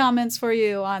closing comments for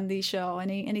you on the show?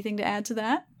 Anything to add to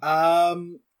that?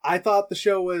 I thought the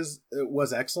show was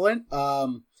excellent.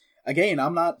 Again,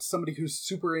 I'm not somebody who's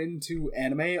super into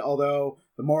anime, although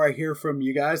the more I hear from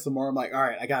you guys, the more I'm like, all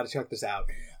right, I got to check this out.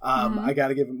 I got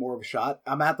to give it more of a shot.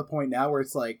 I'm at the point now where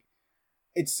it's like,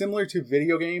 it's similar to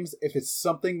video games. If it's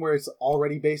something where it's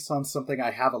already based on something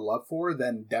I have a love for,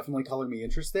 then definitely color me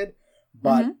interested.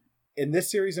 But in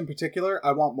this series in particular,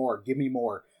 I want more. Give me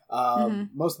more.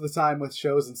 Most of the time with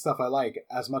shows and stuff I like,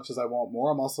 as much as I want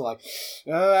more, I'm also like,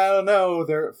 I don't know.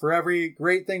 For every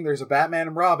great thing, there's a Batman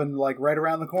and Robin like right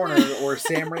around the corner, or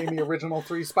Sam Raimi original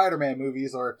 3 Spider-Man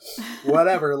movies, or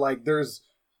whatever. Like,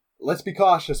 let's be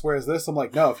cautious. Whereas this, I'm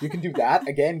like, no, if you can do that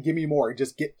again, give me more.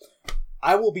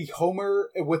 I will be Homer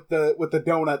with the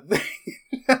donut thing.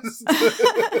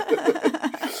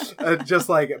 Just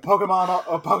like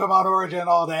Pokemon Origin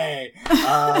all day.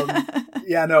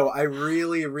 Yeah, no, I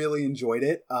really, really enjoyed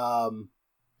it. I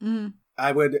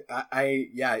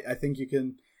think you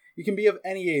can be of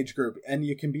any age group, and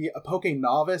you can be a Poke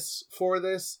novice for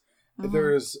this.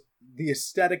 There's the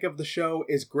aesthetic of the show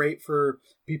is great for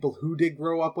people who did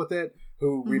grow up with it,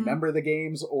 who remember the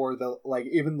games, or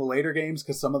even the later games,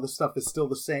 because some of the stuff is still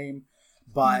the same.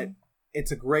 But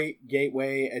it's a great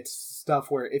gateway. It's stuff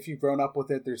where if you've grown up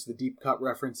with it, there's the deep cut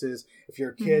references. If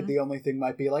you're a kid, the only thing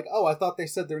might be like, oh, I thought they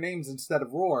said their names instead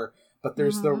of roar. But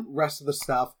there's the rest of the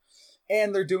stuff.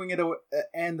 And they're doing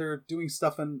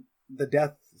stuff in the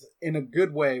death in a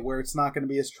good way, where it's not going to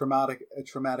be as traumatic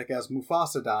as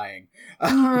Mufasa dying.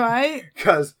 Right.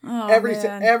 Because every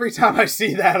time I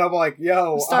see that, I'm like,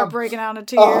 yo, start breaking out in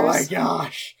tears. Oh my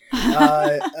gosh.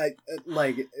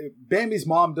 Like, Bambi's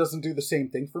mom doesn't do the same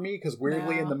thing for me, because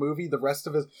weirdly in the movie, the rest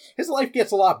of his life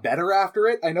gets a lot better after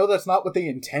it. I know that's not what they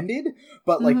intended,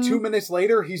 but like 2 minutes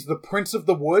later, he's the Prince of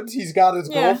the Woods. He's got his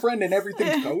girlfriend and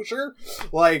everything's kosher.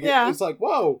 Like, it's like,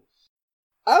 whoa.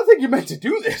 I don't think you meant to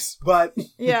do this, but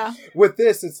with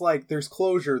this, it's like there's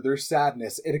closure, there's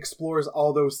sadness. It explores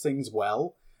all those things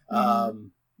well,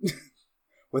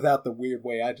 without the weird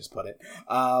way I just put it.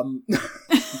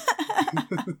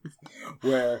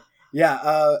 Where,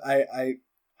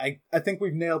 I think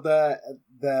we've nailed the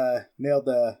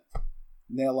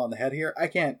nail on the head here.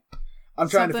 I'm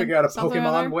trying to figure out a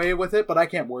Pokemon way with it, but I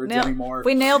can't words anymore.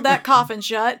 We nailed that coffin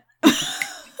shut.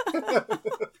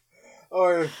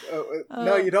 Or,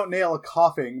 no, you don't nail a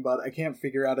coughing, but I can't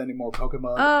figure out any more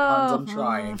Pokemon puns.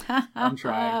 I'm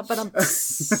trying. But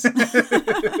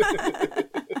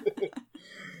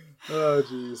oh,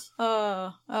 jeez.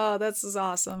 Oh, this is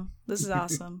awesome. This is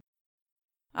awesome.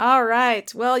 All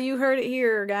right. Well, you heard it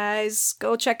here, guys.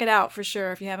 Go check it out for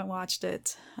sure if you haven't watched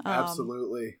it.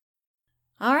 Absolutely.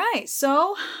 All right.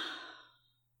 So,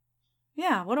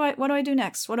 yeah, what do I do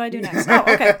next? Oh,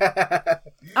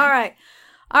 okay.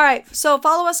 All right, so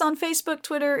follow us on Facebook,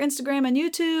 Twitter, Instagram, and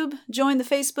YouTube. Join the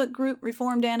Facebook group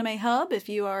Reformed Anime Hub if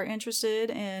you are interested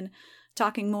in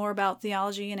talking more about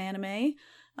theology and anime,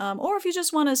 or if you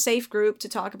just want a safe group to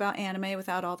talk about anime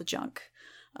without all the junk.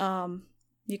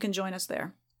 You can join us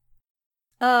there.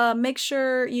 Make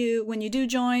sure when you do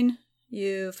join,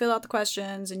 you fill out the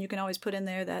questions, and you can always put in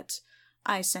there that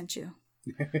I sent you.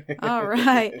 All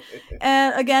right.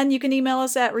 And again, you can email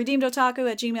us at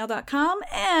redeemedotaku@gmail.com,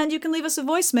 and you can leave us a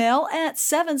voicemail at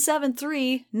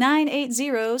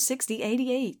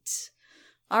 773-980-6088.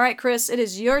 All right, Chris, it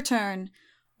is your turn.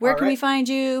 Where can we find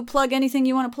you? Plug anything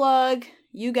you want to plug.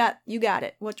 You got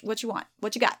it. What you want?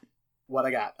 What you got? What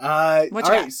I got. All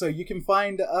right, so you can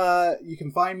find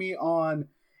me on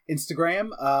Instagram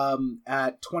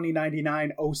at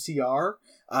 2099OCR.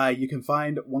 You can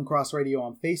find One Cross Radio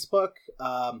on Facebook.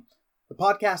 The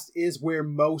podcast is where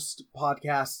most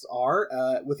podcasts are,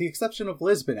 with the exception of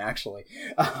Lisbon, actually.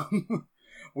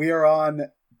 We are on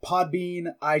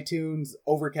Podbean, iTunes,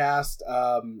 Overcast.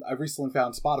 I recently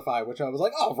found Spotify, which I was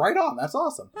like, oh, right on. That's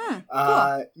awesome. Cool.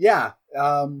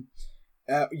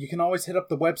 You can always hit up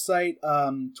the website,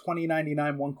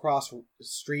 2099 One Cross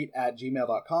Street at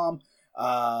gmail.com.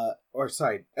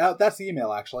 That's the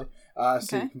email, actually.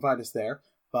 So you can find us there.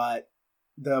 But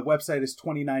the website is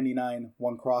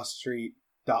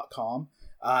 2099onecrossstreet.com.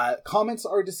 Comments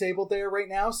are disabled there right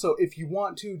now, so if you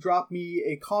want to drop me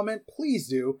a comment, please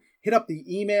do. Hit up the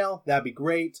email, that'd be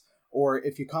great. Or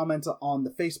if you comment on the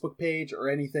Facebook page or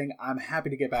anything, I'm happy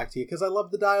to get back to you, because I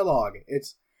love the dialogue.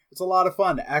 It's a lot of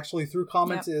fun. Actually, through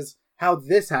comments is how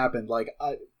this happened. Like,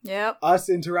 us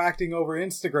interacting over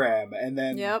Instagram, and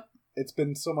then it's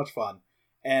been so much fun.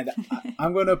 And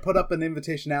I'm going to put up an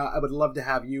invitation out. I would love to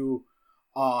have you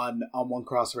on One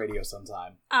Cross Radio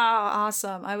sometime. Oh,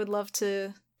 awesome. I would love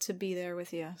to to be there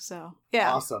with you. So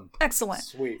yeah, awesome, excellent,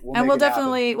 sweet. We'll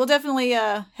definitely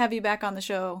have you back on the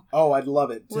show. Oh, I'd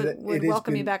love it. Would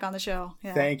welcome you back on the show.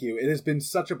 Yeah. Thank you. It has been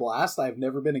such a blast. I've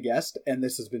never been a guest, and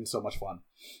this has been so much fun.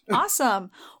 Awesome.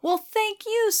 Well, thank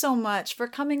you so much for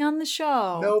coming on the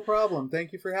show. No problem.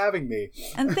 Thank you for having me.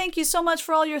 And thank you so much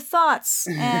for all your thoughts.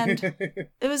 And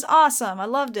it was awesome. I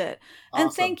loved it. Awesome.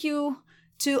 And thank you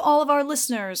to all of our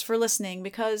listeners for listening,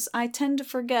 because I tend to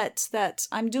forget that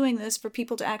I'm doing this for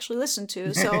people to actually listen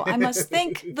to. So I must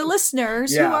thank the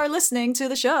listeners who are listening to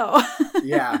the show.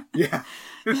 Yeah.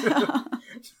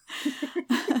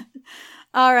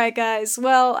 All right, guys.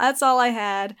 Well, that's all I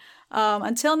had.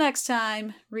 Until next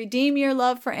time, redeem your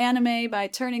love for anime by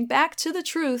turning back to the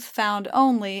truth found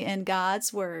only in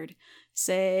God's Word.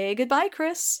 Say goodbye,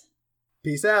 Chris.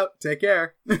 Peace out. Take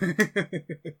care.